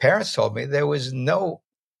my parents told me, there was no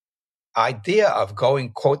idea of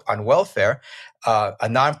going, quote, on welfare. A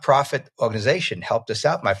nonprofit organization helped us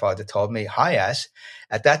out. My father told me, HIAS.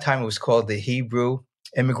 At that time, it was called the Hebrew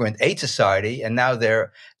Immigrant Aid Society, and now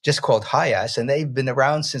they're just called HIAS. And they've been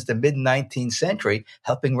around since the mid-19th century,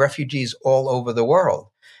 helping refugees all over the world.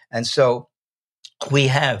 And so we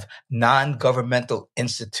have non-governmental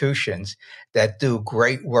institutions that do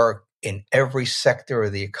great work in every sector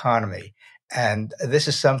of the economy. And this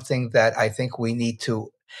is something that I think we need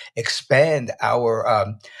to expand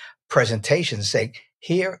our presentation, saying,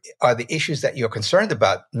 here are the issues that you're concerned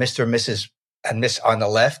about, Mr. and Mrs. and Miss on the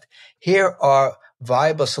left. Here are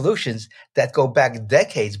viable solutions that go back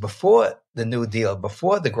decades before the New Deal,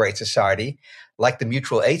 before the Great Society, like the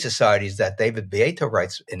mutual aid societies that David Beato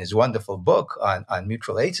writes in his wonderful book on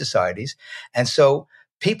mutual aid societies. And so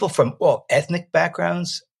people from all ethnic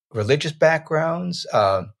backgrounds, religious backgrounds,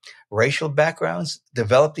 racial backgrounds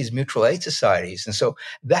develop these mutual aid societies. And so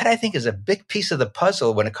that, I think, is a big piece of the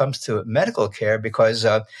puzzle when it comes to medical care, because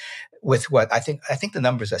with what I think the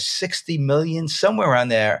numbers are 60 million, somewhere around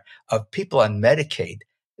there, of people on Medicaid.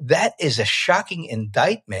 That is a shocking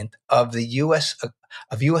indictment of the U.S.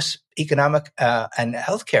 Economic and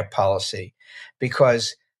healthcare policy,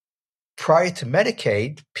 because prior to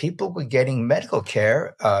Medicaid, people were getting medical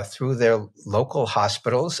care through their local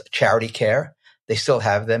hospitals, charity care. They still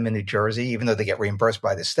have them in New Jersey, even though they get reimbursed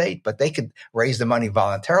by the state, but they could raise the money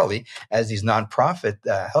voluntarily, as these nonprofit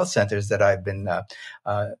health centers that I've been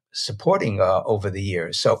supporting over the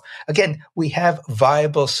years. So again, we have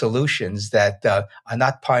viable solutions that are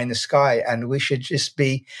not pie in the sky, and we should just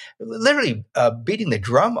be literally beating the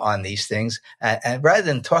drum on these things, and rather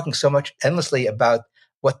than talking so much endlessly about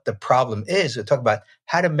what the problem is, we talk about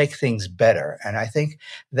how to make things better. And I think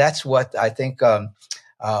that's what I think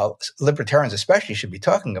libertarians especially should be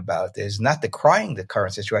talking about, is not decrying the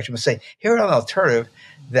current situation, but say, here are an alternative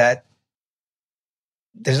that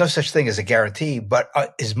there's no such thing as a guarantee, but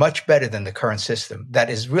is much better than the current system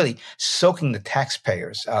that is really soaking the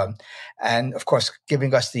taxpayers. And of course,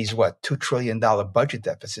 giving us these, $2 trillion budget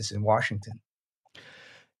deficits in Washington.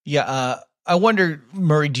 Yeah. I wonder,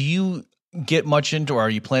 Murray, do you get much into, or are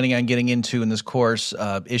you planning on getting into in this course,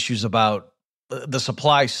 issues about the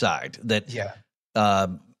supply side that,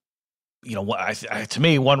 to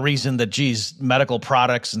me, one reason that, medical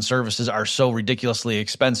products and services are so ridiculously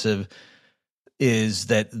expensive is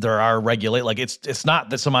that there are it's not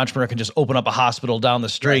that some entrepreneur can just open up a hospital down the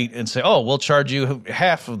street and say, oh, we'll charge you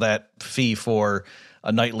half of that fee for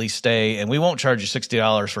a nightly stay, and we won't charge you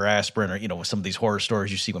 $60 for aspirin, or, with some of these horror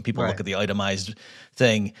stories you see when people look at the itemized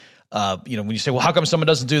thing. When you say, well, how come someone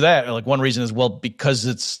doesn't do that? Or one reason is, well, because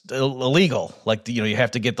it's illegal. You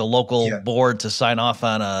have to get the local board to sign off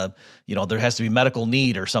on there has to be medical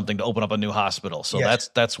need or something to open up a new hospital. So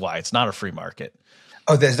that's why it's not a free market.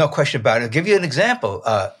 Oh, there's no question about it. I'll give you an example.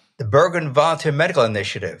 The Bergen Volunteer Medical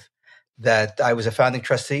Initiative that I was a founding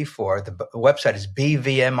trustee for. The website is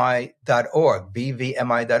bvmi.org,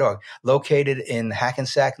 bvmi.org, located in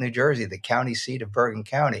Hackensack, New Jersey, the county seat of Bergen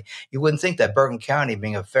County. You wouldn't think that Bergen County,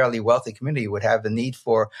 being a fairly wealthy community, would have the need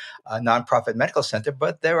for a nonprofit medical center,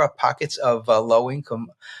 but there are pockets of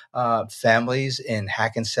low-income families in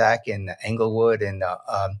Hackensack, in Englewood, in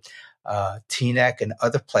Teaneck and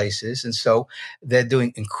other places. And so they're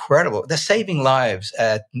doing incredible. They're saving lives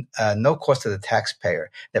at no cost to the taxpayer.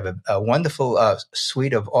 They have a wonderful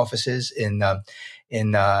suite of offices in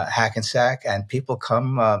Hackensack, and people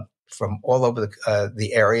come from all over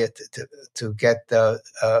the area to get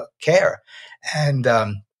care. And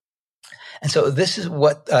so this is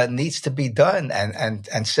what needs to be done,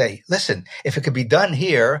 and say, listen, if it could be done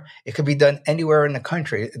here, it could be done anywhere in the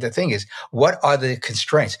country. The thing is, what are the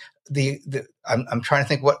constraints? I'm trying to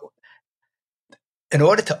think in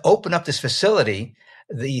order to open up this facility,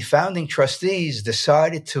 the founding trustees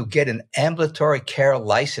decided to get an ambulatory care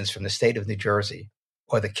license from the state of New Jersey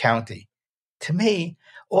or the county. To me,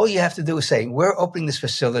 all you have to do is say, we're opening this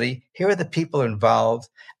facility. Here are the people involved,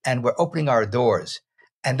 and we're opening our doors.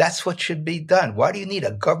 And that's what should be done. Why do you need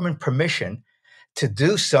a government permission to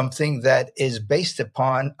do something that is based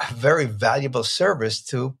upon a very valuable service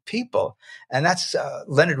to people? And that's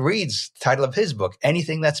Leonard Read's title of his book,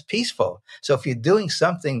 Anything That's Peaceful. So if you're doing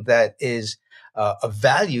something that is of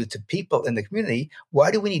value to people in the community,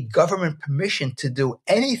 why do we need government permission to do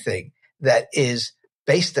anything that is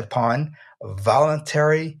based upon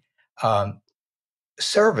voluntary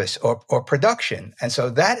service or production? And so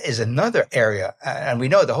that is another area. And we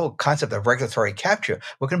know the whole concept of regulatory capture.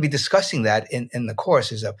 We're going to be discussing that in the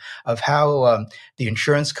courses of how the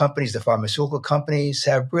insurance companies, the pharmaceutical companies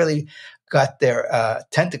have really got their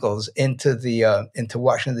tentacles into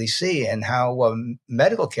Washington, D.C., and how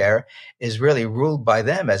medical care is really ruled by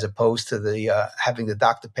them, as opposed to having the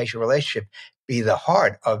doctor-patient relationship be the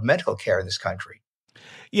heart of medical care in this country.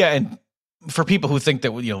 Yeah, and for people who think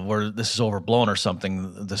that where this is overblown or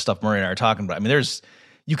something, the stuff Murray and I are talking about, I mean,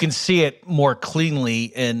 you can see it more cleanly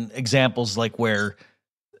in examples like where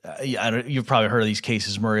you've probably heard of these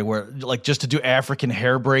cases, Murray, where just to do African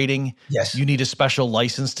hair braiding, yes, you need a special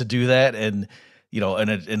license to do that, and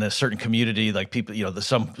in a certain community, like people,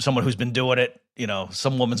 someone who's been doing it,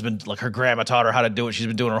 some woman's been like, her grandma taught her how to do it. She's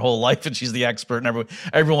been doing her whole life and she's the expert, and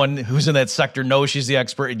everyone who's in that sector knows she's the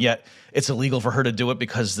expert. And yet it's illegal for her to do it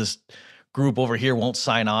because this group over here won't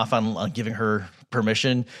sign off on giving her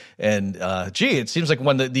permission. And it seems like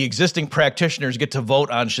when the existing practitioners get to vote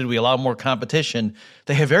on should we allow more competition,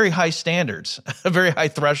 they have very high standards, a very high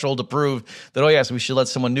threshold to prove that, oh yes, we should let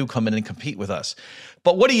someone new come in and compete with us.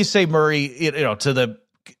 But what do you say, Murray, to the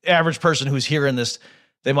average person who's hearing this?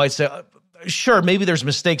 They might say, sure, maybe there's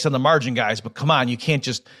mistakes on the margin, guys, but come on, you can't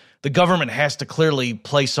just, the government has to clearly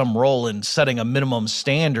play some role in setting a minimum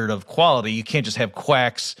standard of quality. You can't just have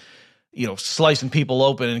quacks, slicing people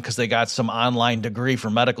open because they got some online degree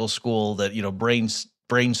from medical school that,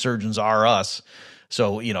 brain surgeons are us.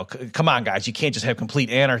 So, come on, guys, you can't just have complete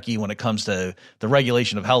anarchy when it comes to the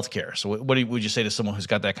regulation of healthcare. So would you say to someone who's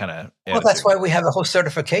got that kind of attitude? Well, that's why we have a whole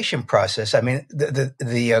certification process. I mean,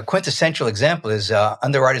 the quintessential example is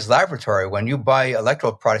Underwriters Laboratory. When you buy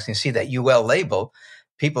electoral products and you see that UL label,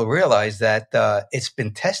 people realize that it's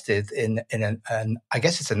been tested in I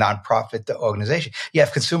guess it's a nonprofit organization. You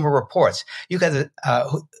have Consumer Reports. You got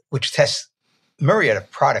which tests myriad of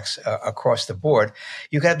products across the board.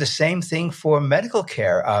 You can have the same thing for medical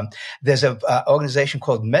care. There's an organization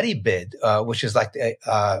called MediBid, which is like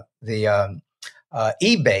the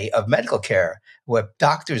eBay of medical care, where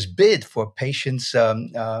doctors bid for patients'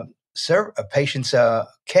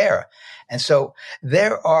 care. And so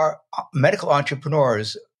there are medical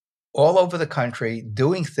entrepreneurs all over the country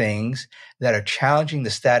doing things that are challenging the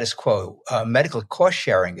status quo. Medical cost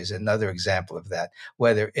sharing is another example of that,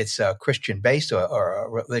 whether it's Christian-based or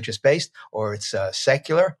religious-based, or it's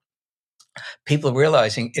secular. People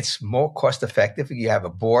realizing it's more cost-effective. You have a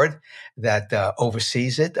board that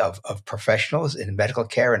oversees it of professionals in medical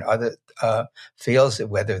care and other fields,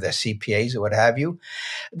 whether they're CPAs or what have you.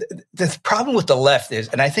 The problem with the left is,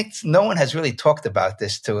 and I think no one has really talked about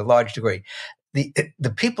this to a large degree,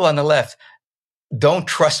 the people on the left don't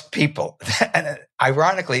trust people. And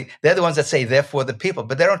ironically, they're the ones that say they're for the people,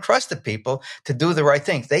 but they don't trust the people to do the right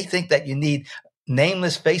things. They think that you need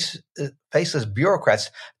nameless, faceless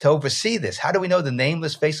bureaucrats to oversee this. How do we know the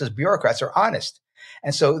nameless, faceless bureaucrats are honest?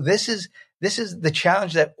 And so this is the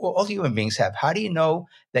challenge that all human beings have. How do you know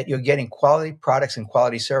that you're getting quality products and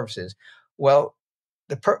quality services? Well,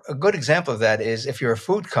 a good example of that is if you're a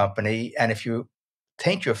food company and if you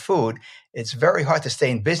taint your food, it's very hard to stay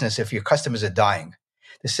in business if your customers are dying.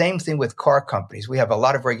 The same thing with car companies. We have a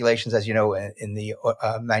lot of regulations, as you know, in the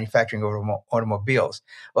manufacturing of automobiles.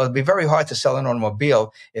 Well, it'd be very hard to sell an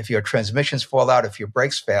automobile if your transmissions fall out, if your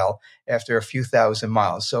brakes fail after a few thousand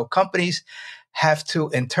miles. So companies have to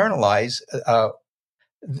internalize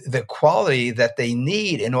the quality that they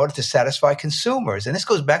need in order to satisfy consumers. And this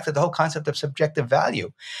goes back to the whole concept of subjective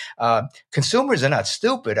value. Consumers are not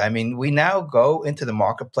stupid. I mean, we now go into the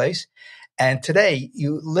marketplace, and today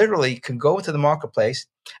you literally can go into the marketplace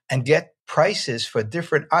and get prices for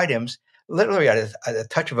different items literally at a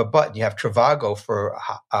touch of a button. You have Trivago for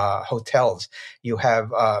hotels. You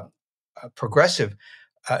have a Progressive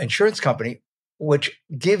insurance company, which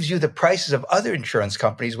gives you the prices of other insurance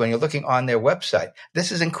companies when you're looking on their website.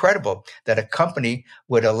 This is incredible that a company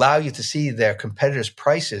would allow you to see their competitors'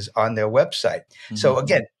 prices on their website. Mm-hmm. So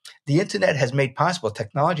again, the internet has made possible,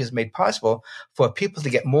 technology has made possible for people to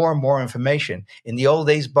get more and more information. In the old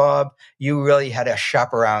days, Bob, you really had to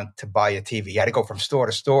shop around to buy a TV. You had to go from store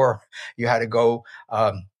to store. You had to go,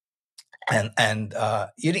 and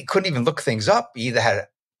you couldn't even look things up. You either had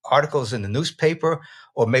articles in the newspaper,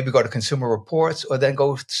 or maybe go to Consumer Reports, or then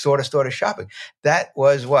go store to store to shopping. That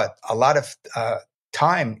was a lot of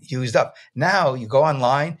time used up. Now you go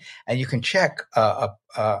online and you can check a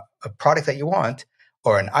product that you want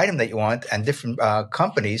or an item that you want and different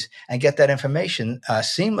companies and get that information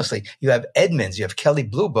seamlessly. You have Edmunds, you have Kelley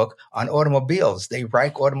Blue Book on automobiles. They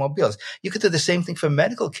rank automobiles. You could do the same thing for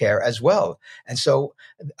medical care as well. And so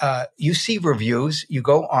you see reviews, you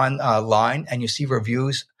go online and you see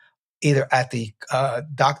reviews either at the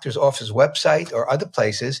doctor's office website or other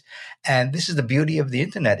places. And this is the beauty of the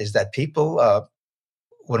internet, is that people,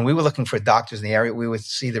 when we were looking for doctors in the area, we would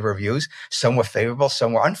see the reviews. Some were favorable,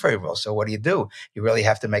 some were unfavorable. So what do? You really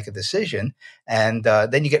have to make a decision. And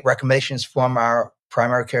then you get recommendations from our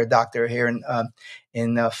primary care doctor here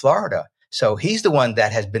in Florida. So he's the one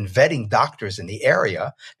that has been vetting doctors in the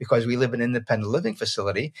area, because we live in an independent living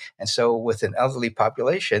facility. And so with an elderly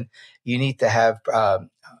population, you need to have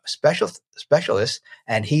specialists,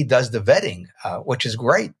 and he does the vetting, which is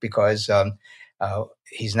great because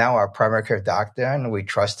he's now our primary care doctor, and we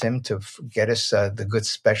trust him to get us the good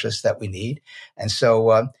specialists that we need. And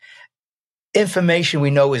so information we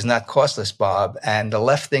know is not costless, Bob, and the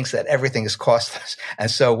left thinks that everything is costless.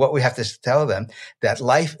 And so what we have to tell them that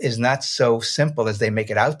life is not so simple as they make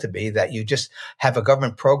it out to be, that you just have a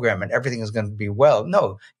government program and everything is going to be well.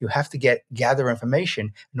 No, you have to gather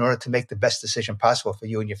information in order to make the best decision possible for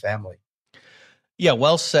you and your family. Yeah,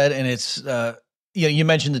 well said. And it's, you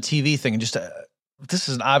mentioned the TV thing, and just this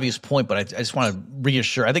is an obvious point, but I just want to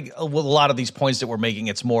reassure. I think with a lot of these points that we're making,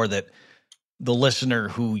 it's more that the listener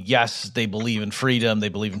who, yes, they believe in freedom, they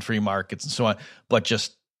believe in free markets and so on, but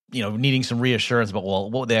just, needing some reassurance about,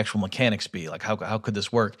 well, what would the actual mechanics be? Like, how could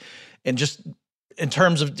this work? And just in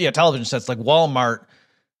terms of television sets like Walmart,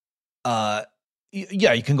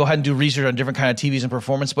 you can go ahead and do research on different kind of TVs and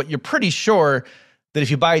performance, but you're pretty sure that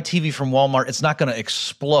if you buy a TV from Walmart, it's not going to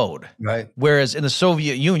explode. Right. Whereas in the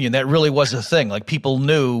Soviet Union, that really was a thing. Like, people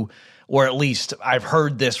knew, or at least I've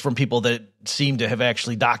heard this from people that seem to have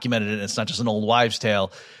actually documented it. It's not just an old wives'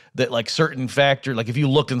 tale, that like certain factor, like if you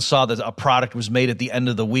looked and saw that a product was made at the end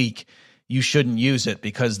of the week, you shouldn't use it,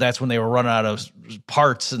 because that's when they were running out of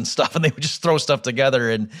parts and stuff, and they would just throw stuff together.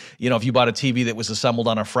 And, if you bought a TV that was assembled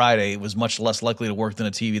on a Friday, it was much less likely to work than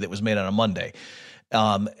a TV that was made on a Monday.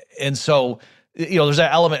 And so, there's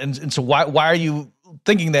that element. And so why are you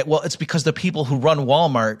thinking that? Well, it's because the people who run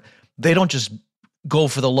Walmart, they don't just go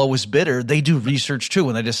for the lowest bidder. They do research too,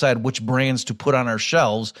 and they decide which brands to put on our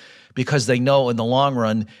shelves, because they know in the long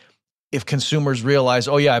run, if consumers realize,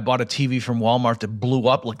 oh yeah, I bought a TV from Walmart that blew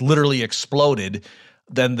up, like literally exploded,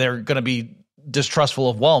 then they're going to be distrustful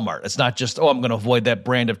of Walmart. It's not just, I'm going to avoid that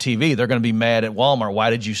brand of TV. They're going to be mad at Walmart.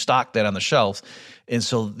 Why did you stock that on the shelf? And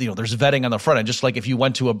so, there's vetting on the front end. Just like if you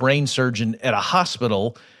went to a brain surgeon at a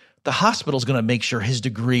hospital, the hospital's going to make sure his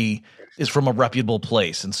degree is from a reputable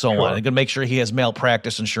place and so on. They're going to make sure he has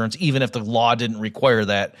malpractice insurance, even if the law didn't require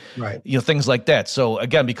that, right? Things like that. So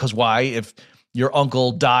again, because why? If your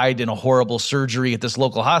uncle died in a horrible surgery at this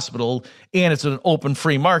local hospital and it's an open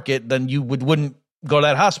free market, then you wouldn't go to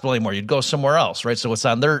that hospital anymore. You'd go somewhere else, right? So it's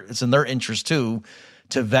in their interest too,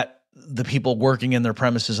 to vet the people working in their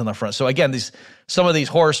premises in the front. So again, some of these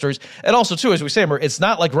horror stories, and also too, as we say, it's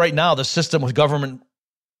not like right now the system with government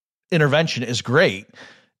intervention is great.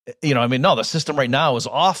 No, the system right now is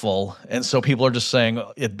awful. And so people are just saying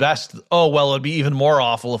at best, it'd be even more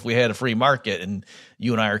awful if we had a free market. And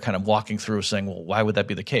you and I are kind of walking through saying, well, why would that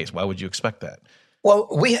be the case? Why would you expect that? Well,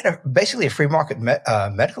 we had basically a free market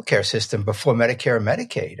medical care system before Medicare and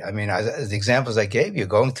Medicaid. I mean, as the examples I gave you,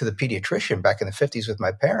 going to the pediatrician back in the 50s with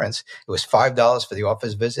my parents, it was $5 for the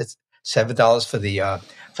office visits, $7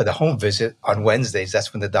 for the home visit on Wednesdays.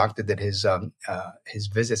 That's when the doctor did his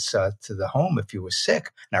visits to the home if you were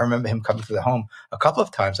sick. And I remember him coming to the home a couple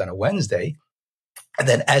of times on a Wednesday. And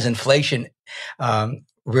then as inflation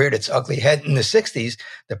reared its ugly head in the 60s,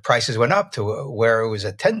 the prices went up to where it was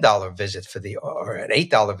a $10 visit or an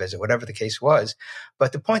 $8 visit, whatever the case was.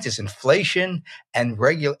 But the point is, inflation and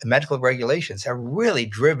medical regulations have really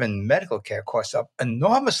driven medical care costs up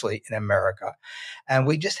enormously in America. And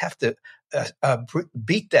we just have to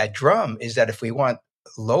beat that drum, is that if we want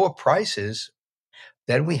lower prices,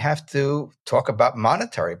 then we have to talk about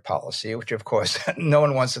monetary policy, which of course no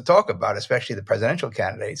one wants to talk about, especially the presidential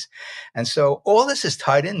candidates. And so all this is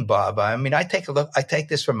tied in, Bob. I mean, I take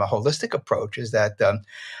this from a holistic approach, is that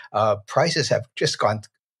prices have just gone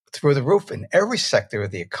through the roof in every sector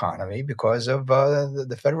of the economy because of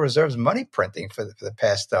the Federal Reserve's money printing for the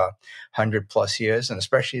past 100 plus years, and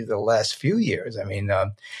especially the last few years. I mean,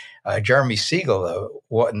 Jeremy Siegel,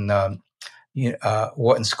 Wharton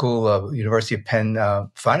School, University of Penn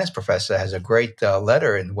finance professor, has a great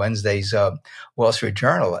letter in Wednesday's Wall Street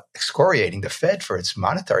Journal excoriating the Fed for its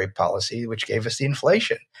monetary policy, which gave us the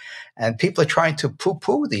inflation. And people are trying to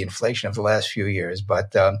poo-poo the inflation of the last few years.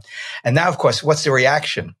 But and now, of course, what's the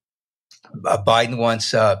reaction? Biden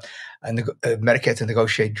wants Medicare to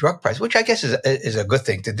negotiate drug price, which I guess is a good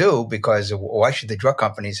thing to do, because why should the drug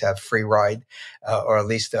companies have free ride or at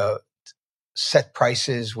least set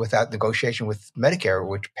prices without negotiation with Medicare,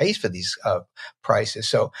 which pays for these prices?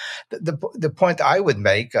 So the point I would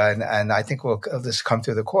make, and I think this come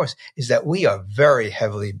through the course, is that we are very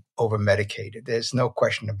heavily over-medicated. There's no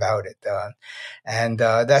question about it. And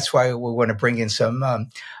that's why we want to bring in some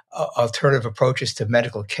alternative approaches to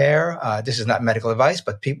medical care. This is not medical advice,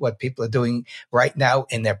 but what people are doing right now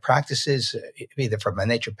in their practices, either from a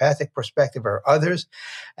naturopathic perspective or others,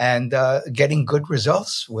 and getting good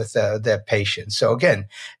results with their patients. So again,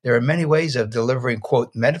 there are many ways of delivering,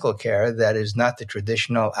 quote, medical care that is not the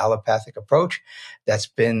traditional allopathic approach. That's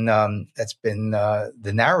been the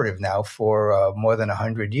narrative now for more than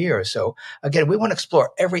 100 years. years. So again, we want to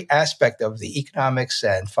explore every aspect of the economics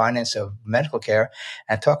and finance of medical care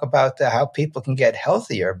and talk about how people can get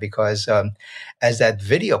healthier, because as that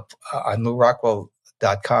video on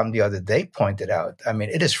LouRockwell.com the other day pointed out, I mean,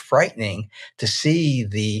 it is frightening to see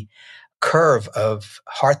the curve of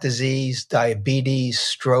heart disease, diabetes,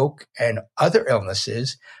 stroke, and other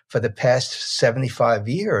illnesses for the past 75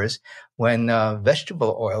 years when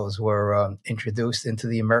vegetable oils were introduced into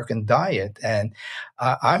the American diet. And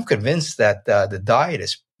I'm convinced that the diet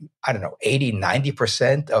is, 80,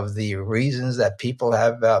 90% of the reasons that people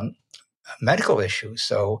have medical issues.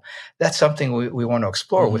 So that's something we want to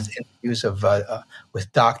explore with interviews of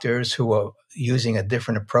with doctors who are using a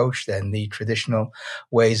different approach than the traditional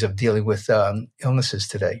ways of dealing with illnesses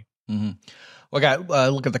today. Mm-hmm. Well, I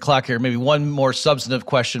got look at the clock here. Maybe one more substantive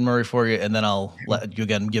question, Murray, for you, and then I'll let you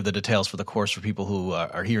again give the details for the course for people who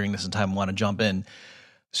are hearing this in time and want to jump in.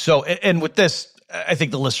 So, and with this, I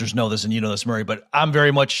think the listeners know this, and you know this, Murray, but I'm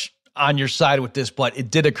very much on your side with this. But it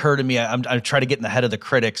did occur to me, I'm trying to get in the head of the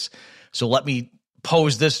critics. So let me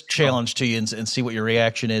pose this challenge to you and see what your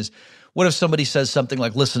reaction is. What if somebody says something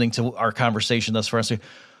like, listening to our conversation thus far, and say,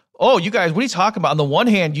 oh, you guys, what are you talking about? On the one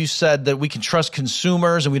hand, you said that we can trust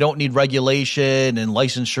consumers and we don't need regulation and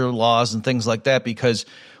licensure laws and things like that because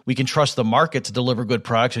we can trust the market to deliver good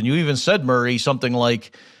products. And you even said, Murray, something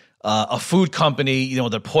like a food company,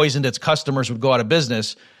 that poisoned its customers would go out of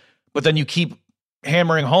business. But then you keep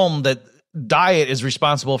hammering home that diet is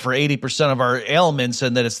responsible for 80% of our ailments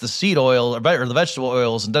and that it's the seed oil or the vegetable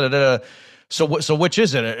oils and da-da-da. So which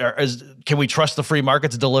is it? Can we trust the free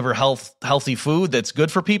market to deliver healthy food that's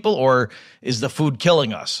good for people, or is the food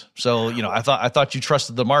killing us? So, I thought you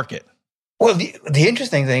trusted the market. Well, the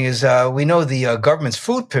interesting thing is we know the government's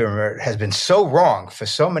food pyramid has been so wrong for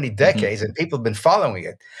so many decades, and people have been following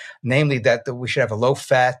it. Namely, that we should have a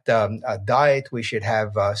low-fat diet. We should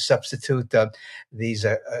have substitute these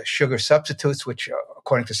sugar substitutes, which,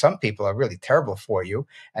 according to some people, are really terrible for you.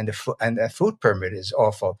 And the food pyramid is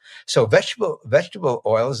awful. So vegetable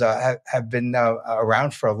oils have been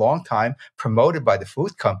around for a long time, promoted by the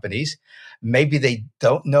food companies. Maybe they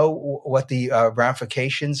don't know what the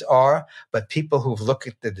ramifications are, but people who've looked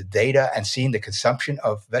at the data and seen the consumption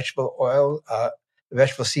of vegetable oil,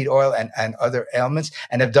 vegetable seed oil and other ailments,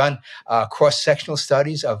 and have done cross-sectional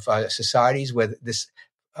studies of societies where this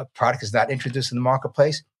product is not introduced in the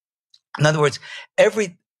marketplace. In other words,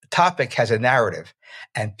 every topic has a narrative,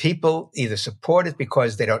 and people either support it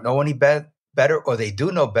because they don't know any better, or they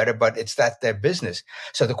do know better, but it's their business.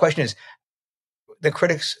 So the question is, the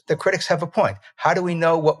critics have a point. How do we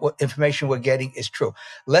know what information we're getting is true?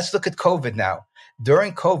 Let's look at COVID now.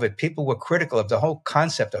 During COVID, people were critical of the whole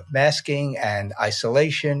concept of masking and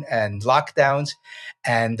isolation and lockdowns,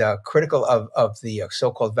 and critical of the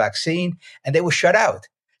so-called vaccine, and they were shut out.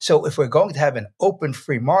 So if we're going to have an open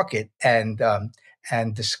free market and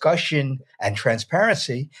discussion and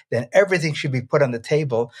transparency, then everything should be put on the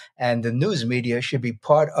table, and the news media should be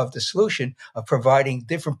part of the solution of providing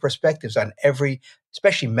different perspectives on every,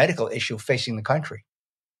 especially medical issue facing the country.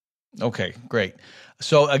 Okay, great.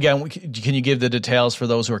 So again, can you give the details for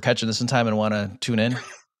those who are catching this in time and want to tune in?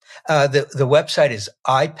 The website is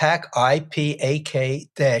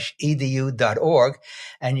ipak-edu.org,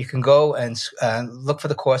 and you can go and look for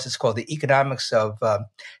the course. It's called The Economics of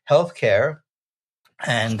Healthcare.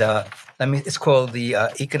 And it's called the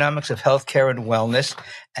Economics of Healthcare and Wellness,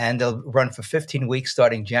 and they'll run for 15 weeks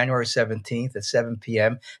starting January 17th at 7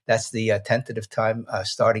 p.m. That's the tentative time,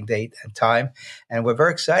 starting date and time. And we're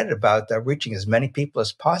very excited about reaching as many people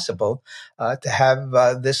as possible to have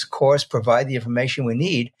this course provide the information we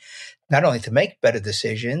need, not only to make better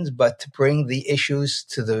decisions, but to bring the issues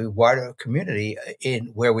to the wider community in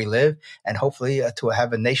where we live, and hopefully to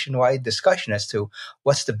have a nationwide discussion as to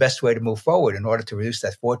what's the best way to move forward in order to reduce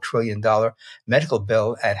that $4 trillion medical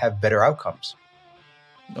bill and have better outcomes.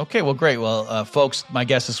 Okay, well, great. Well, folks, my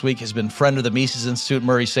guest this week has been friend of the Mises Institute,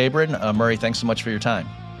 Murray Sabrin. Murray, thanks so much for your time.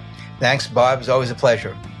 Thanks, Bob. It's always a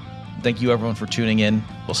pleasure. Thank you, everyone, for tuning in.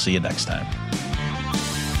 We'll see you next time.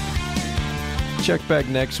 Check back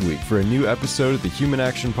next week for a new episode of the Human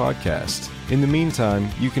Action Podcast. In the meantime,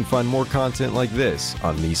 you can find more content like this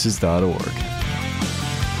on Mises.org.